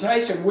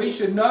presentation, we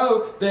should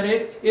know that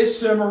it is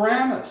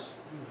Semiramis.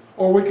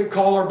 Or we could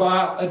call her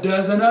by a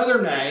dozen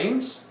other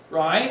names,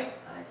 right?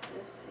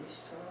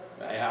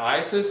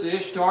 Isis,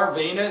 Ishtar,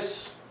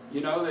 Venus,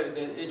 you know,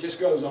 it just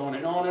goes on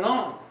and on and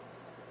on.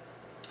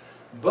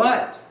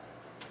 But,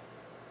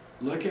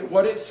 look at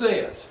what it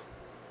says.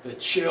 The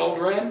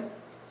children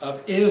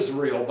of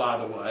Israel, by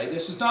the way.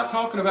 This is not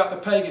talking about the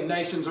pagan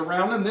nations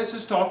around them. This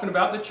is talking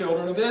about the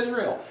children of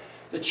Israel.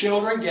 The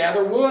children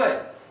gather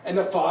wood, and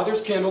the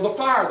fathers kindle the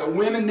fire. The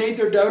women knead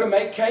their dough to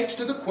make cakes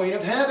to the Queen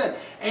of Heaven,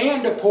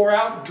 and to pour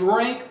out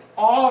drink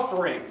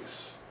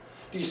offerings.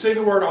 Do you see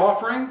the word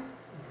offering?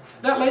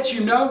 That lets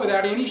you know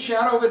without any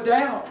shadow of a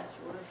doubt.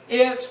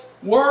 It's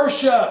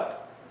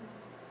worship.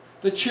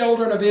 The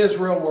children of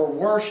Israel were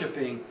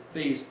worshiping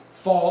these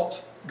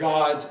false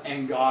gods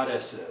and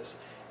goddesses.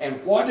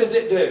 And what does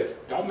it do?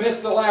 Don't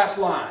miss the last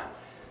line.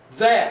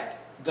 That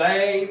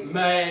they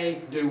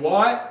may do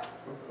what?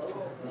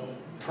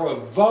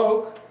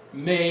 Provoke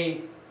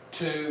me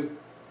to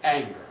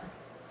anger.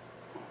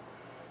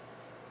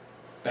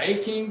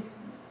 Baking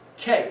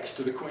cakes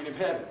to the Queen of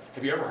Heaven.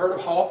 Have you ever heard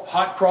of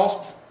hot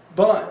cross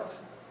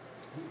buns?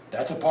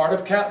 That's a part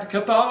of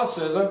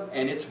Catholicism,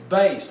 and it's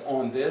based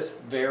on this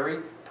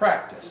very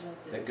practice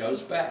that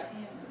goes back.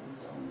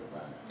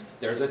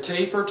 There's a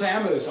T for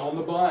Tammuz on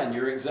the bun.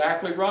 You're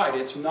exactly right.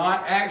 It's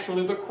not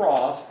actually the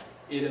cross.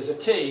 It is a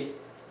T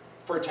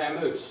for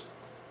Tammuz.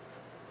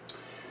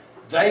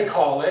 They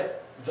call it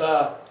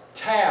the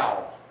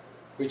Tau,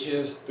 which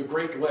is the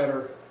Greek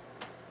letter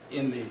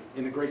in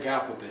the Greek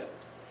alphabet.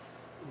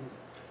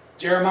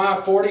 Jeremiah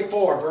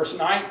 44, verse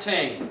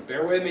 19.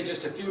 Bear with me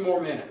just a few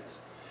more minutes.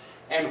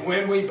 And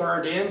when we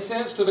burned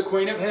incense to the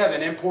Queen of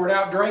Heaven and poured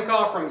out drink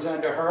offerings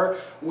unto her,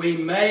 we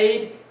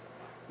make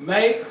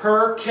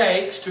her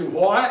cakes to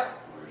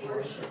what?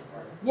 Worship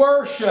her.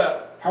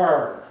 Worship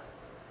her.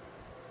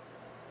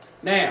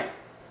 Now,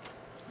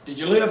 did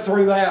you live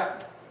through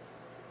that?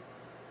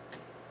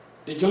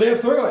 Did you live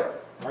through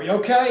it? Are you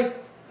okay?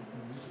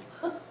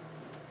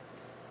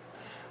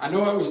 I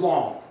know it was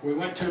long. We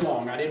went too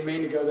long. I didn't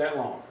mean to go that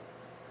long.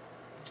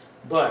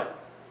 But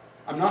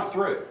I'm not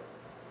through.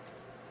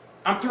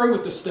 I'm through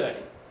with the study.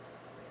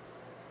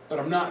 But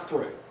I'm not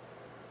through.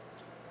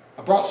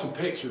 I brought some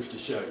pictures to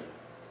show you.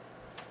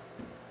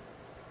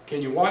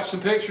 Can you watch some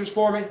pictures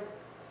for me?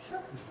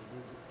 Sure.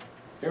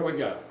 Here we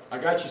go. I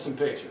got you some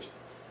pictures.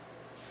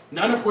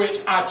 None of which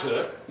I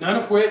took, none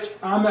of which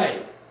I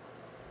made.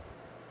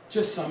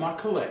 Just some I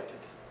collected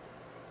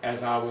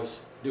as I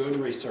was doing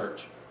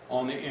research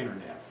on the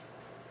internet.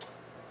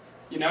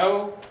 You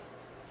know,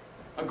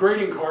 a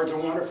greeting card's a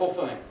wonderful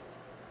thing.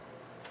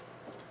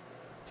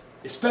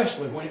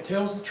 Especially when it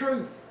tells the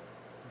truth.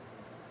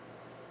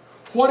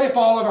 What if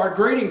all of our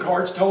greeting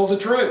cards told the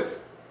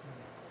truth?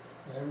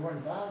 They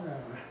wouldn't buy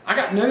none. I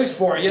got news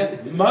for you.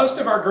 Most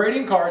of our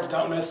greeting cards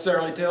don't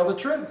necessarily tell the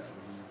truth.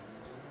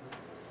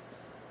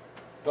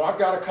 But I've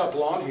got a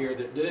couple on here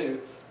that do.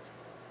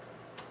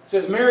 It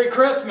says, Merry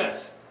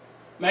Christmas.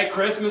 May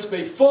Christmas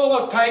be full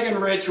of pagan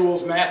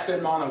rituals masked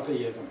in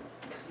monotheism.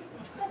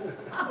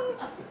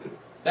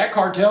 That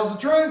card tells the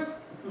truth.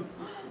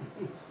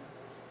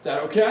 Is that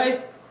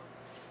okay?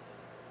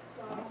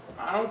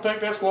 I don't think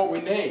that's what we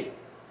need.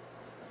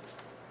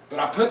 But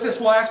I put this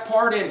last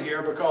part in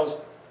here because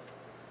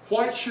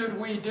what should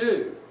we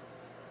do?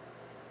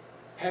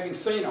 Having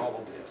seen all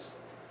of this,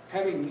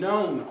 having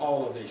known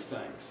all of these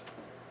things,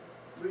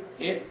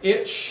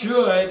 it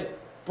should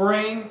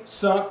bring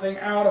something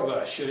out of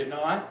us, should it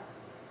not?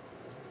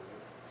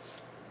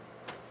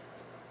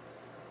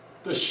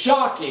 The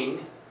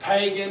shocking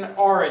pagan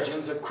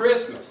origins of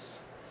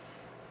Christmas.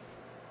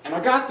 And I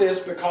got this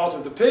because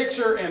of the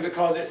picture and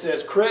because it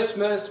says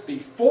Christmas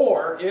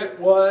before it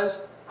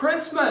was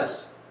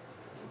Christmas.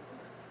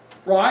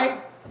 Right?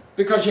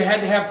 Because you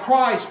had to have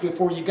Christ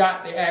before you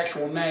got the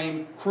actual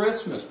name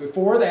Christmas.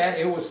 Before that,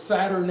 it was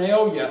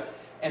Saturnalia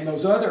and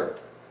those other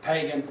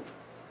pagan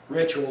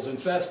rituals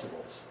and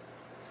festivals.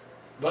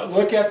 But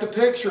look at the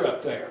picture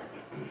up there.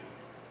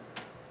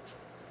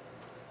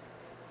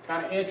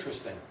 Kind of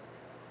interesting.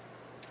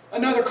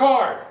 Another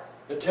card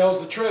that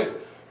tells the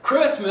truth.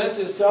 Christmas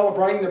is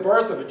celebrating the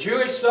birth of a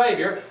Jewish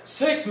Savior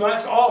 6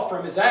 months off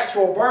from His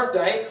actual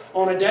birthday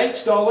on a date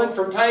stolen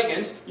from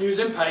pagans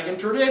using pagan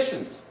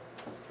traditions.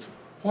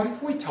 What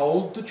if we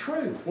told the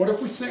truth? What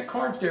if we sent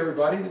cards to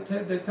everybody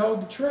that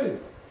told the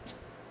truth?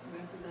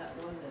 Remember that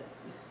one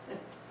that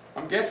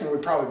I'm guessing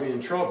we'd probably be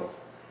in trouble.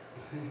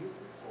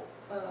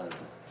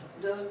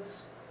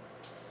 Doug's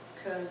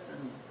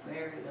cousin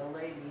married a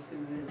lady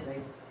who is a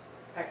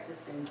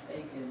practicing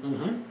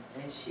pagan,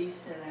 and she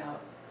sent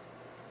out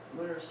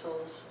winter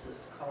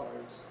solstice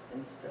cards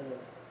instead of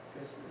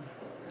Christmas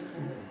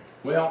cards.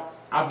 Well,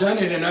 I've done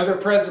it in other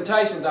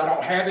presentations. I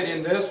don't have it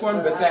in this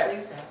one, but I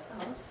think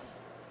that's us.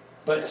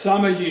 But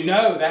some of you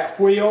know that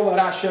wheel that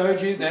I showed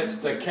you, that's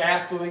the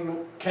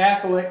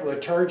Catholic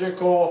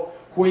liturgical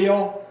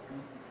wheel.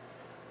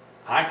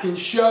 I can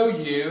show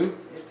you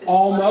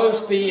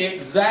almost the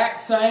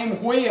exact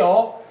same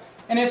wheel,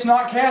 and it's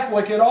not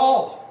Catholic at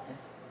all.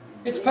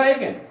 It's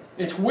pagan.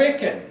 It's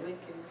Wiccan.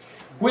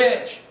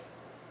 Which,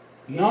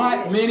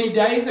 not many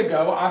days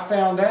ago, I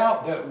found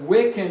out that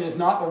Wiccan is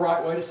not the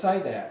right way to say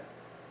that.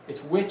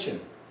 It's witching.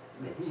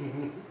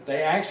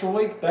 They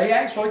actually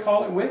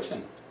call it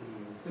witching.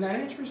 Isn't that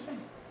interesting?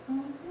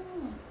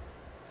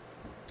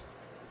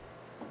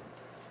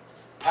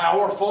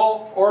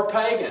 Powerful or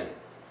pagan?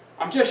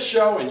 I'm just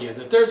showing you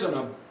that there's an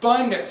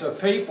abundance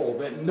of people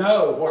that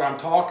know what I'm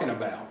talking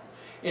about.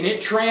 And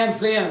it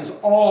transcends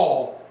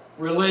all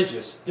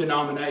religious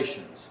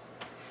denominations.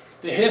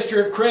 The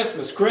history of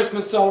Christmas.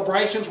 Christmas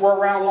celebrations were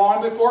around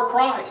long before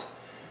Christ.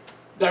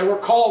 They were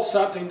called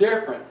something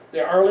different.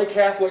 The early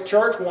Catholic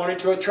Church wanted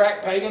to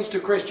attract pagans to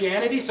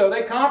Christianity, so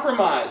they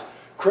compromised.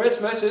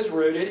 Christmas is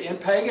rooted in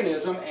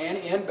paganism and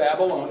in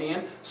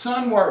Babylonian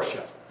sun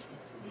worship.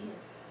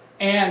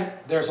 And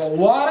there's a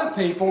lot of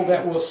people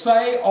that will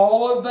say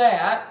all of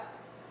that,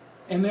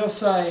 and they'll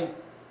say,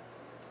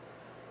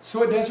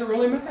 so it doesn't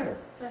really matter.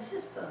 So it's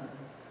just fun.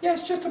 Yeah,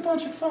 it's just a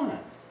bunch of fun.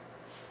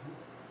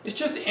 It's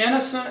just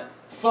innocent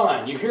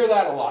fun. You hear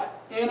that a lot.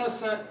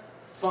 Innocent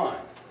fun.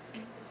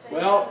 It's the same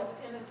Well- kind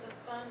of innocent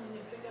fun when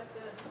you pick up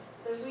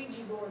the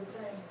Ouija board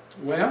thing.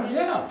 Well, Innocent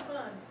yeah.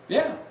 fun.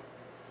 Yeah.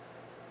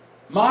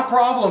 My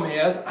problem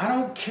is, I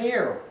don't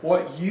care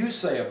what you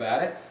say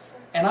about it,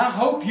 and I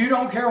hope you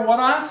don't care what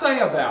I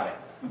say about it.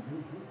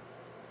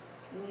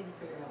 You need to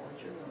figure out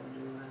what you're going to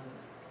do about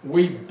it.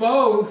 We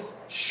both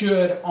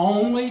should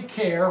only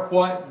care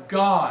what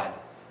God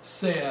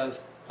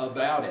says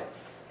about it.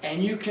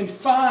 And you can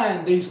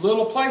find these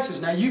little places.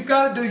 Now, you've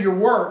got to do your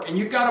work, and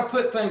you've got to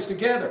put things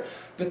together.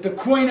 But the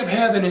Queen of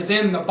Heaven is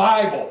in the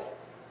Bible.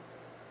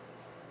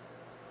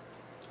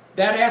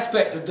 That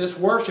aspect of this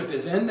worship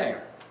is in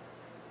there.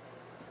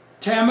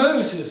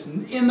 Tammuz is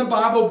in the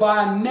Bible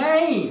by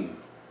name.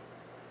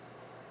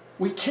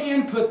 We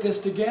can put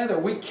this together.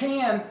 We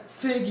can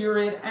figure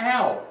it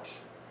out.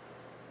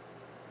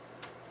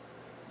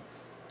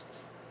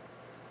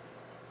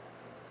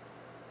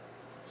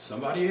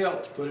 Somebody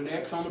else put an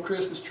X on the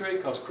Christmas tree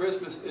because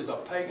Christmas is a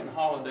pagan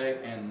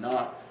holiday and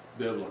not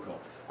biblical.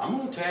 I'm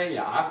going to tell you,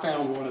 I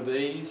found one of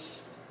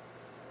these.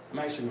 I'm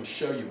actually going to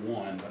show you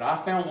one, but I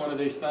found one of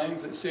these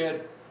things that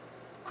said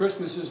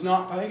Christmas is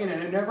not pagan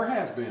and it never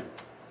has been.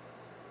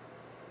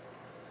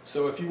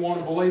 So if you want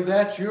to believe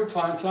that, you'll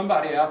find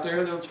somebody out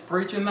there that's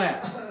preaching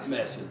that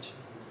message.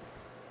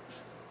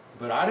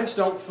 But I just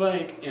don't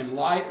think, in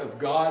light of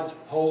God's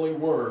holy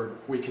word,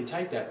 we can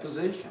take that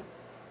position.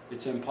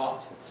 It's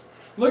impossible.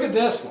 Look at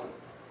this one.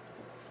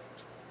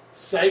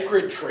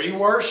 Sacred tree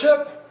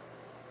worship.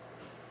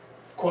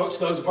 Quotes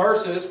those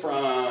verses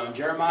from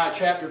Jeremiah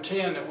chapter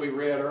 10 that we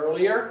read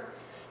earlier.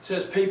 It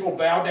says, people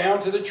bow down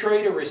to the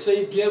tree to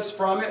receive gifts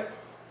from it,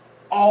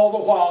 all the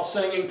while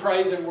singing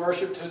praise and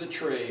worship to the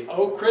tree.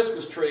 O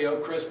Christmas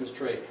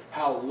tree,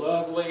 how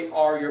lovely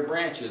are your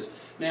branches.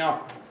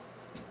 Now,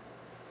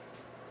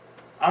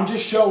 I'm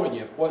just showing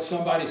you what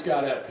somebody's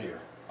got up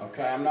here.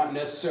 Okay, I'm not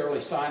necessarily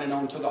signing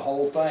on to the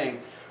whole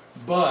thing,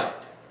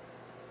 but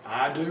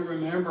I do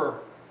remember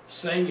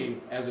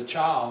singing as a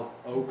child,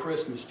 O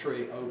Christmas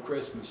tree, O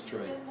Christmas tree.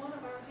 It's in one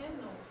of our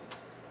hymnals.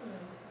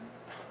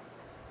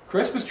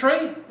 Christmas tree?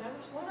 That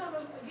was one of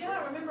them. Yeah,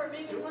 I remember it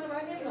being in one of our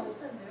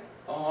hymnals.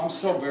 Oh, I'm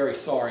so very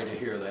sorry to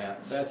hear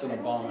that. That's an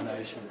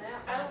abomination.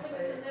 I don't think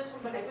it's in this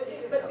one,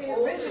 but the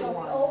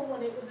original, the old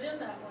one, it was in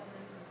that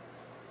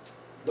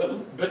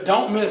one. But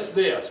don't miss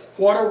this.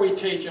 What are we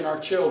teaching our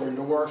children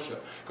to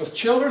worship? Because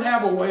children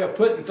have a way of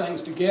putting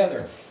things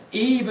together,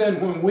 even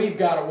when we've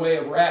got a way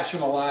of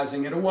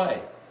rationalizing it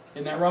away.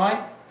 Isn't that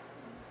right?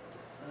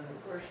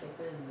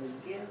 Worshiping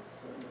the gifts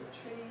and the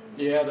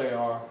tree. Yeah, they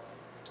are.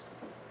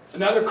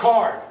 Another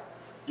card.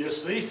 You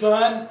see,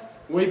 son,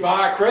 we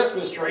buy a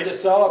Christmas tree to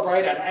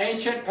celebrate an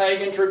ancient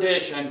pagan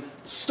tradition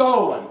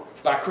stolen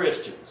by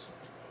Christians.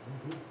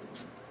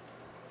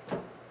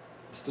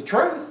 It's the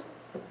truth.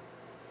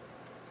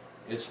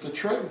 It's the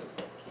truth.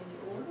 Can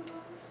you order one?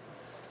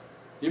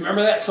 You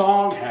remember that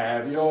song,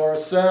 Have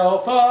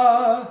Yourself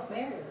a...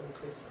 Merry Little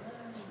Christmas.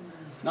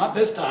 Not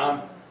this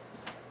time.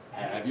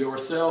 Have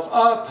yourself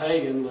a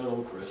pagan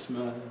little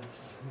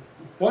Christmas.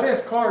 What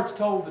if cards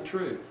told the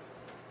truth?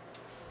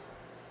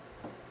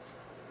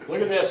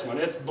 Look at this one.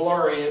 It's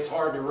blurry, it's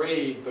hard to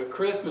read, but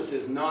Christmas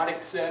is not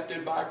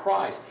accepted by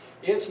Christ.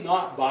 It's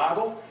not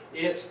Bible.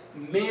 It's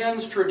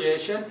men's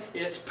tradition.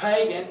 It's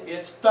pagan.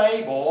 It's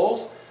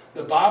fables.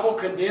 The Bible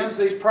condemns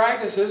these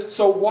practices,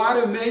 so why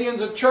do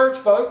millions of church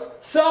folks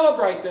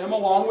celebrate them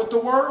along with the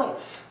world?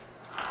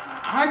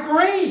 I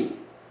agree.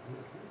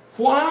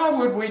 Why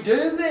would we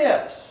do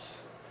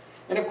this?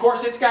 And of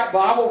course it's got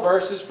Bible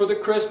verses for the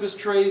Christmas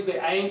trees,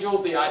 the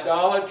angels, the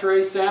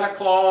idolatry, Santa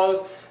Claus,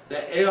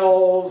 the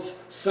elves,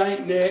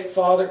 Saint Nick,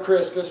 Father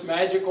Christmas,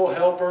 magical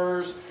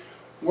helpers,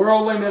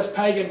 worldliness,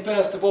 pagan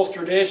festivals,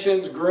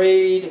 traditions,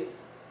 greed,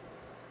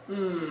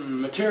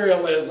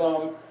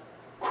 materialism,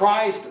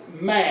 Christ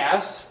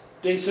Mass,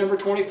 December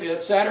 25th,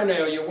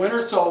 Saturnalia,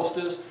 winter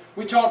solstice.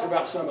 We talked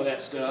about some of that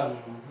stuff.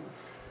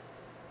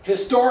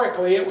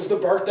 Historically, it was the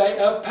birthday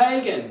of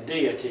pagan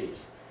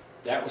deities.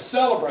 That was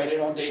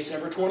celebrated on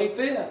December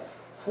 25th.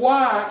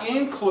 Why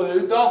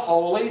include the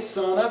Holy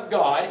Son of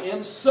God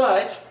in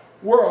such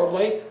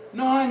worldly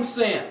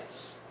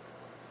nonsense?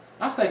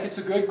 I think it's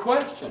a good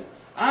question.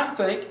 I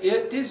think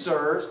it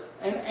deserves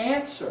an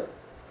answer.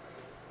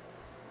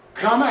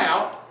 Come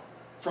out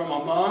from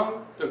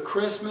among the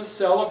Christmas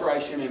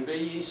celebration and be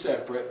ye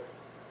separate.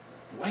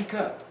 Wake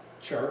up,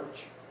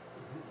 church.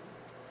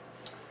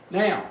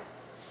 Now,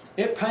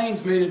 it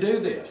pains me to do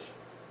this,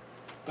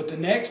 but the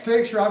next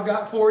picture I've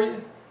got for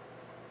you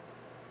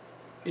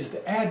is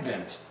the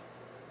Adventist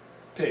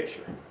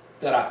picture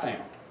that I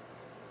found.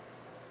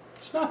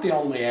 It's not the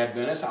only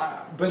Adventist,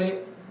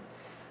 but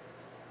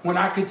when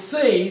I could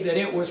see that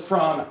it was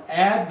from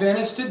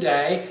Adventist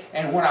Today,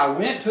 and when I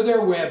went to their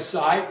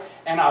website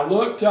and I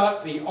looked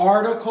up the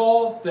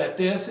article that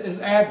this is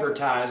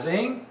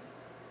advertising,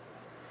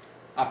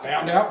 I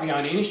found out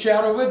beyond any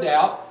shadow of a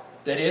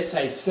doubt that it's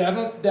a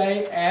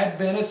Seventh-day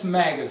Adventist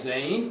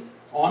magazine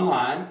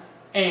online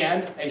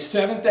and a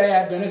Seventh-day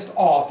Adventist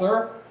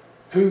author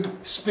who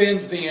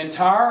spends the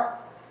entire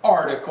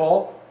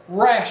article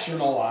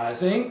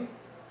rationalizing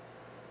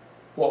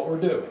what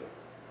we're doing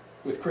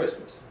with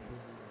Christmas.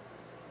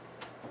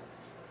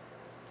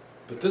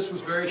 But this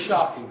was very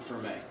shocking for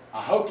me.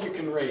 I hope you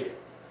can read it.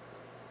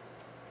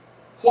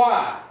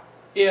 Why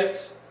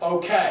it's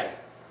okay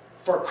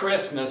for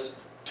Christmas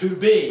to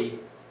be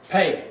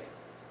pagan.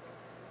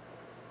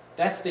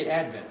 That's the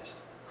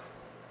Adventist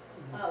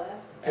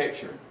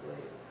picture.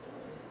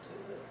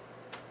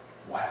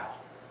 Wow.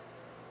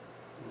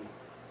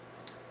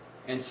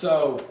 And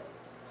so,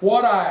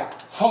 what I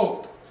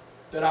hope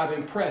that I've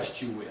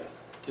impressed you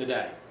with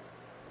today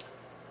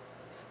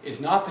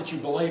is not that you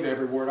believe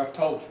every word I've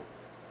told you,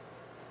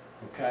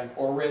 okay,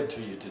 or read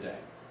to you today.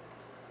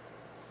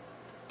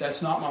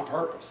 That's not my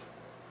purpose.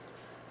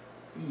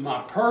 My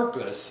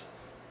purpose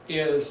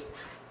is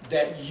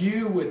that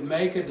you would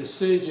make a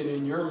decision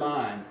in your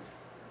mind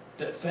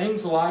that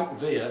things like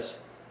this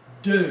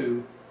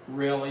do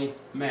really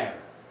matter.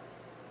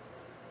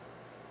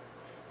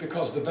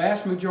 Because the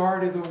vast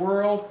majority of the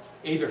world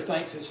either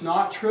thinks it's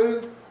not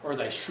true, or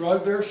they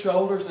shrug their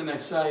shoulders and they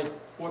say,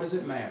 what does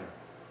it matter?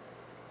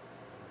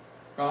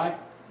 Right?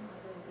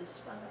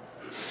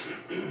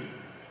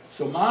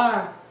 So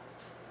my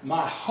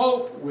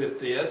hope with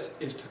this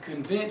is to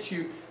convince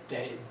you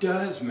that it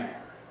does matter.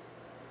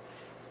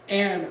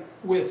 And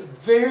with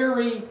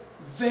very,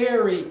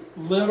 very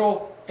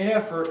little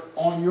effort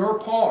on your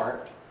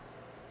part,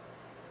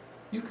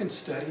 you can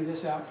study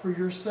this out for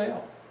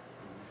yourself.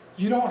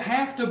 You don't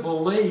have to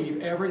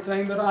believe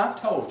everything that I've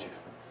told you.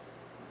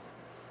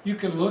 You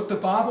can look the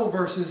Bible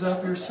verses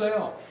up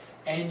yourself,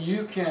 and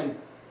you can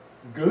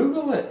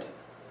Google it.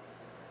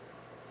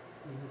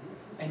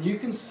 And you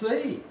can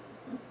see.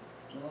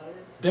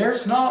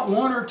 There's not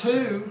one or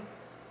two.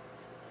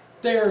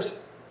 There's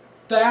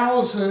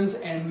thousands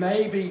and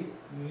maybe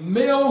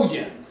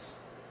millions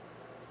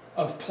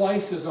of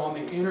places on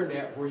the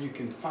internet where you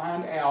can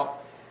find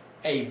out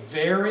a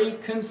very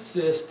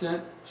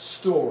consistent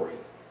story,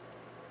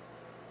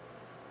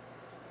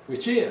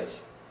 which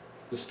is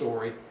the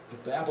story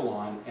of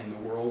Babylon and the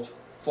world's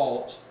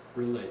false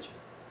religion.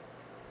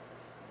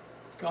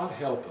 God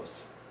help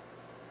us.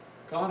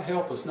 God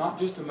help us not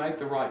just to make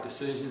the right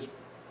decisions,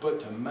 but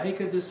to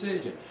make a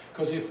decision.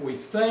 Because if we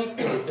think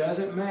that it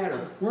doesn't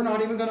matter, we're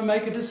not even going to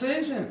make a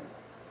decision.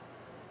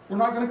 We're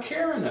not going to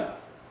care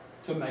enough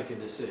to make a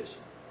decision.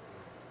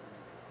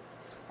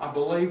 I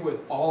believe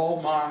with all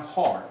my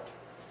heart,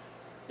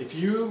 if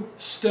you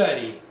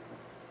study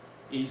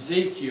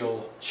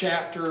Ezekiel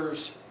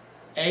chapters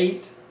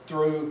 8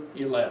 through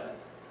 11,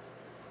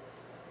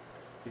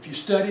 if you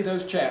study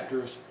those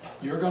chapters,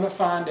 you're going to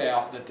find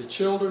out that the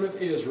children of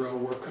Israel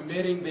were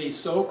committing these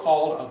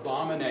so-called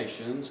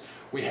abominations.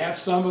 We have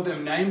some of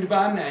them named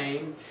by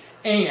name,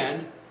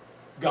 and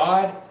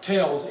God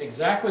tells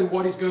exactly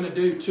what He's going to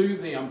do to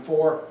them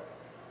for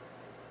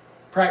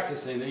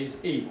practicing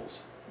these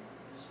evils.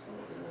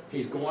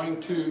 He's going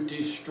to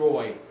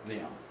destroy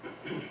them.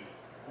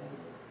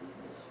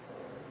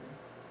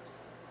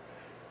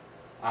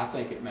 I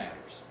think it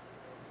matters.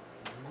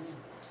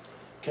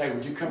 Okay,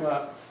 would you come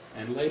up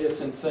and lead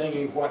us in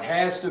singing what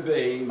has to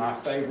be my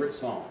favorite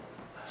song?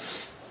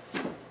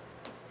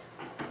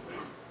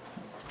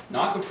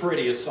 Not the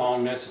prettiest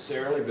song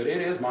necessarily, but it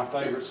is my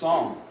favorite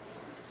song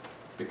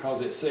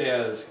because it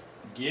says,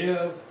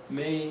 "Give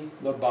me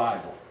the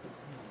Bible."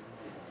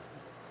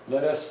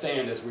 Let us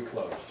stand as we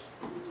close.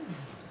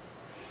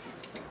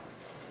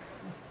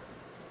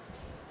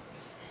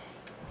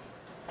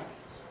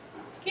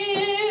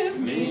 Give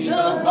me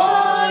the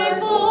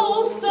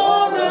Bible,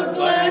 star of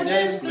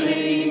gladness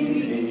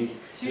gleaming,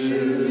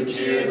 to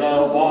cheer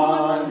the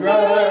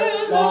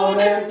wanderer, lone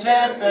and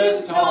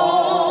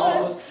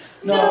tempest-tossed.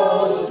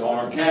 No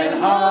storm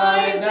can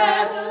hide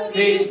that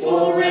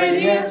peaceful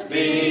radiance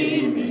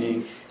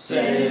beaming,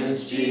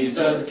 since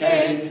Jesus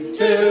came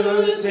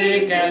to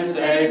seek and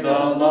save the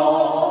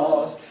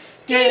lost.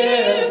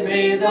 Give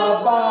me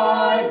the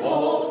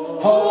Bible,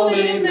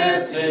 holy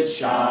message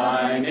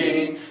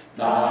shining,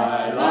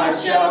 Thy light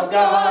shall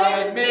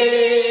guide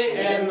me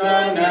in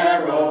the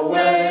narrow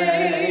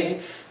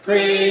way.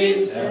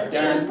 Precept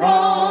and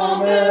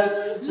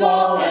promise,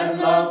 law and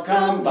love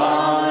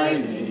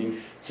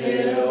combining,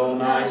 till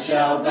night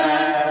shall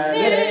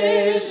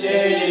vanish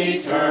in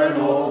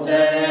eternal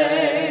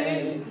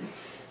day.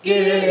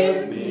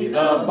 Give me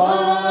the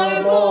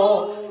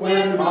Bible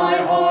when my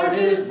heart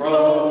is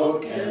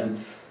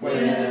broken,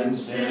 when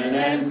sin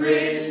and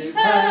grief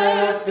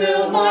have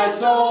filled my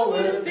soul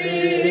with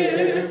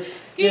fear.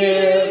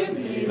 Give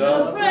me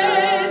the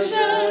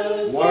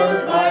precious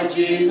words by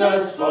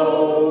Jesus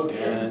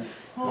spoken.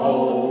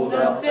 Hold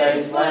up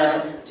faith's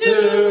lamp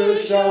to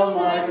show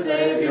my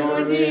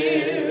Savior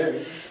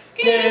near.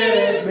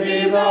 Give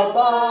me the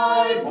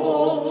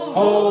Bible,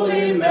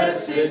 holy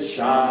message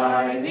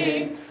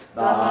shining.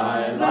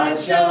 Thy light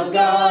shall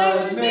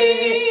guide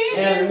me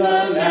in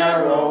the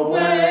narrow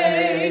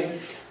way.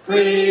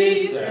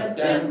 Precept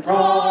and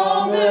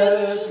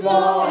promise,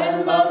 law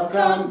and love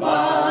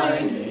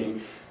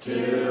combining,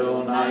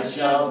 till night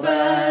shall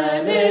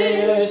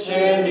vanish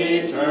in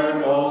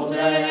eternal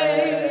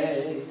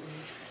day.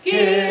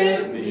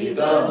 Give me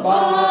the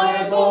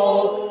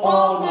Bible,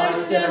 all my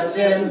steps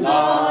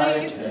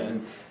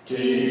enlighten.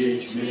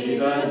 Teach me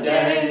the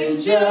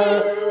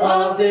dangers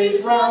of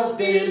these realms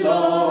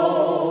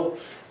below.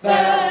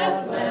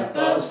 That lamp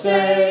of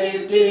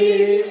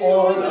safety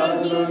o'er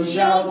the gloom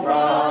shall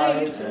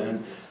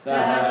brighten.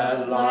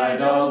 That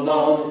light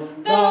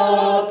alone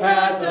the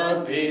path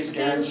of peace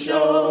can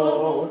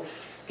show.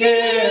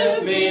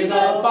 Give me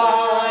the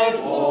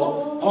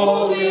Bible,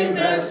 holy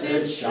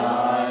message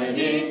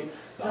shining.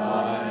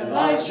 Thy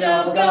light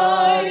shall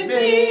guide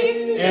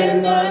me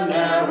in the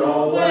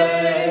narrow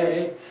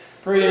way.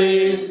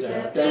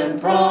 Precept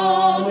and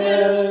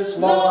promise,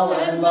 law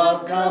and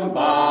love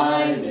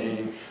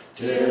combining,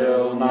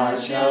 till night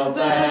shall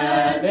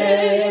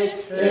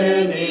vanish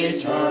in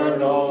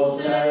eternal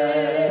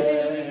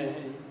day.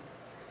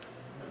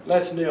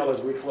 Let's kneel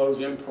as we close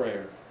in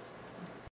prayer.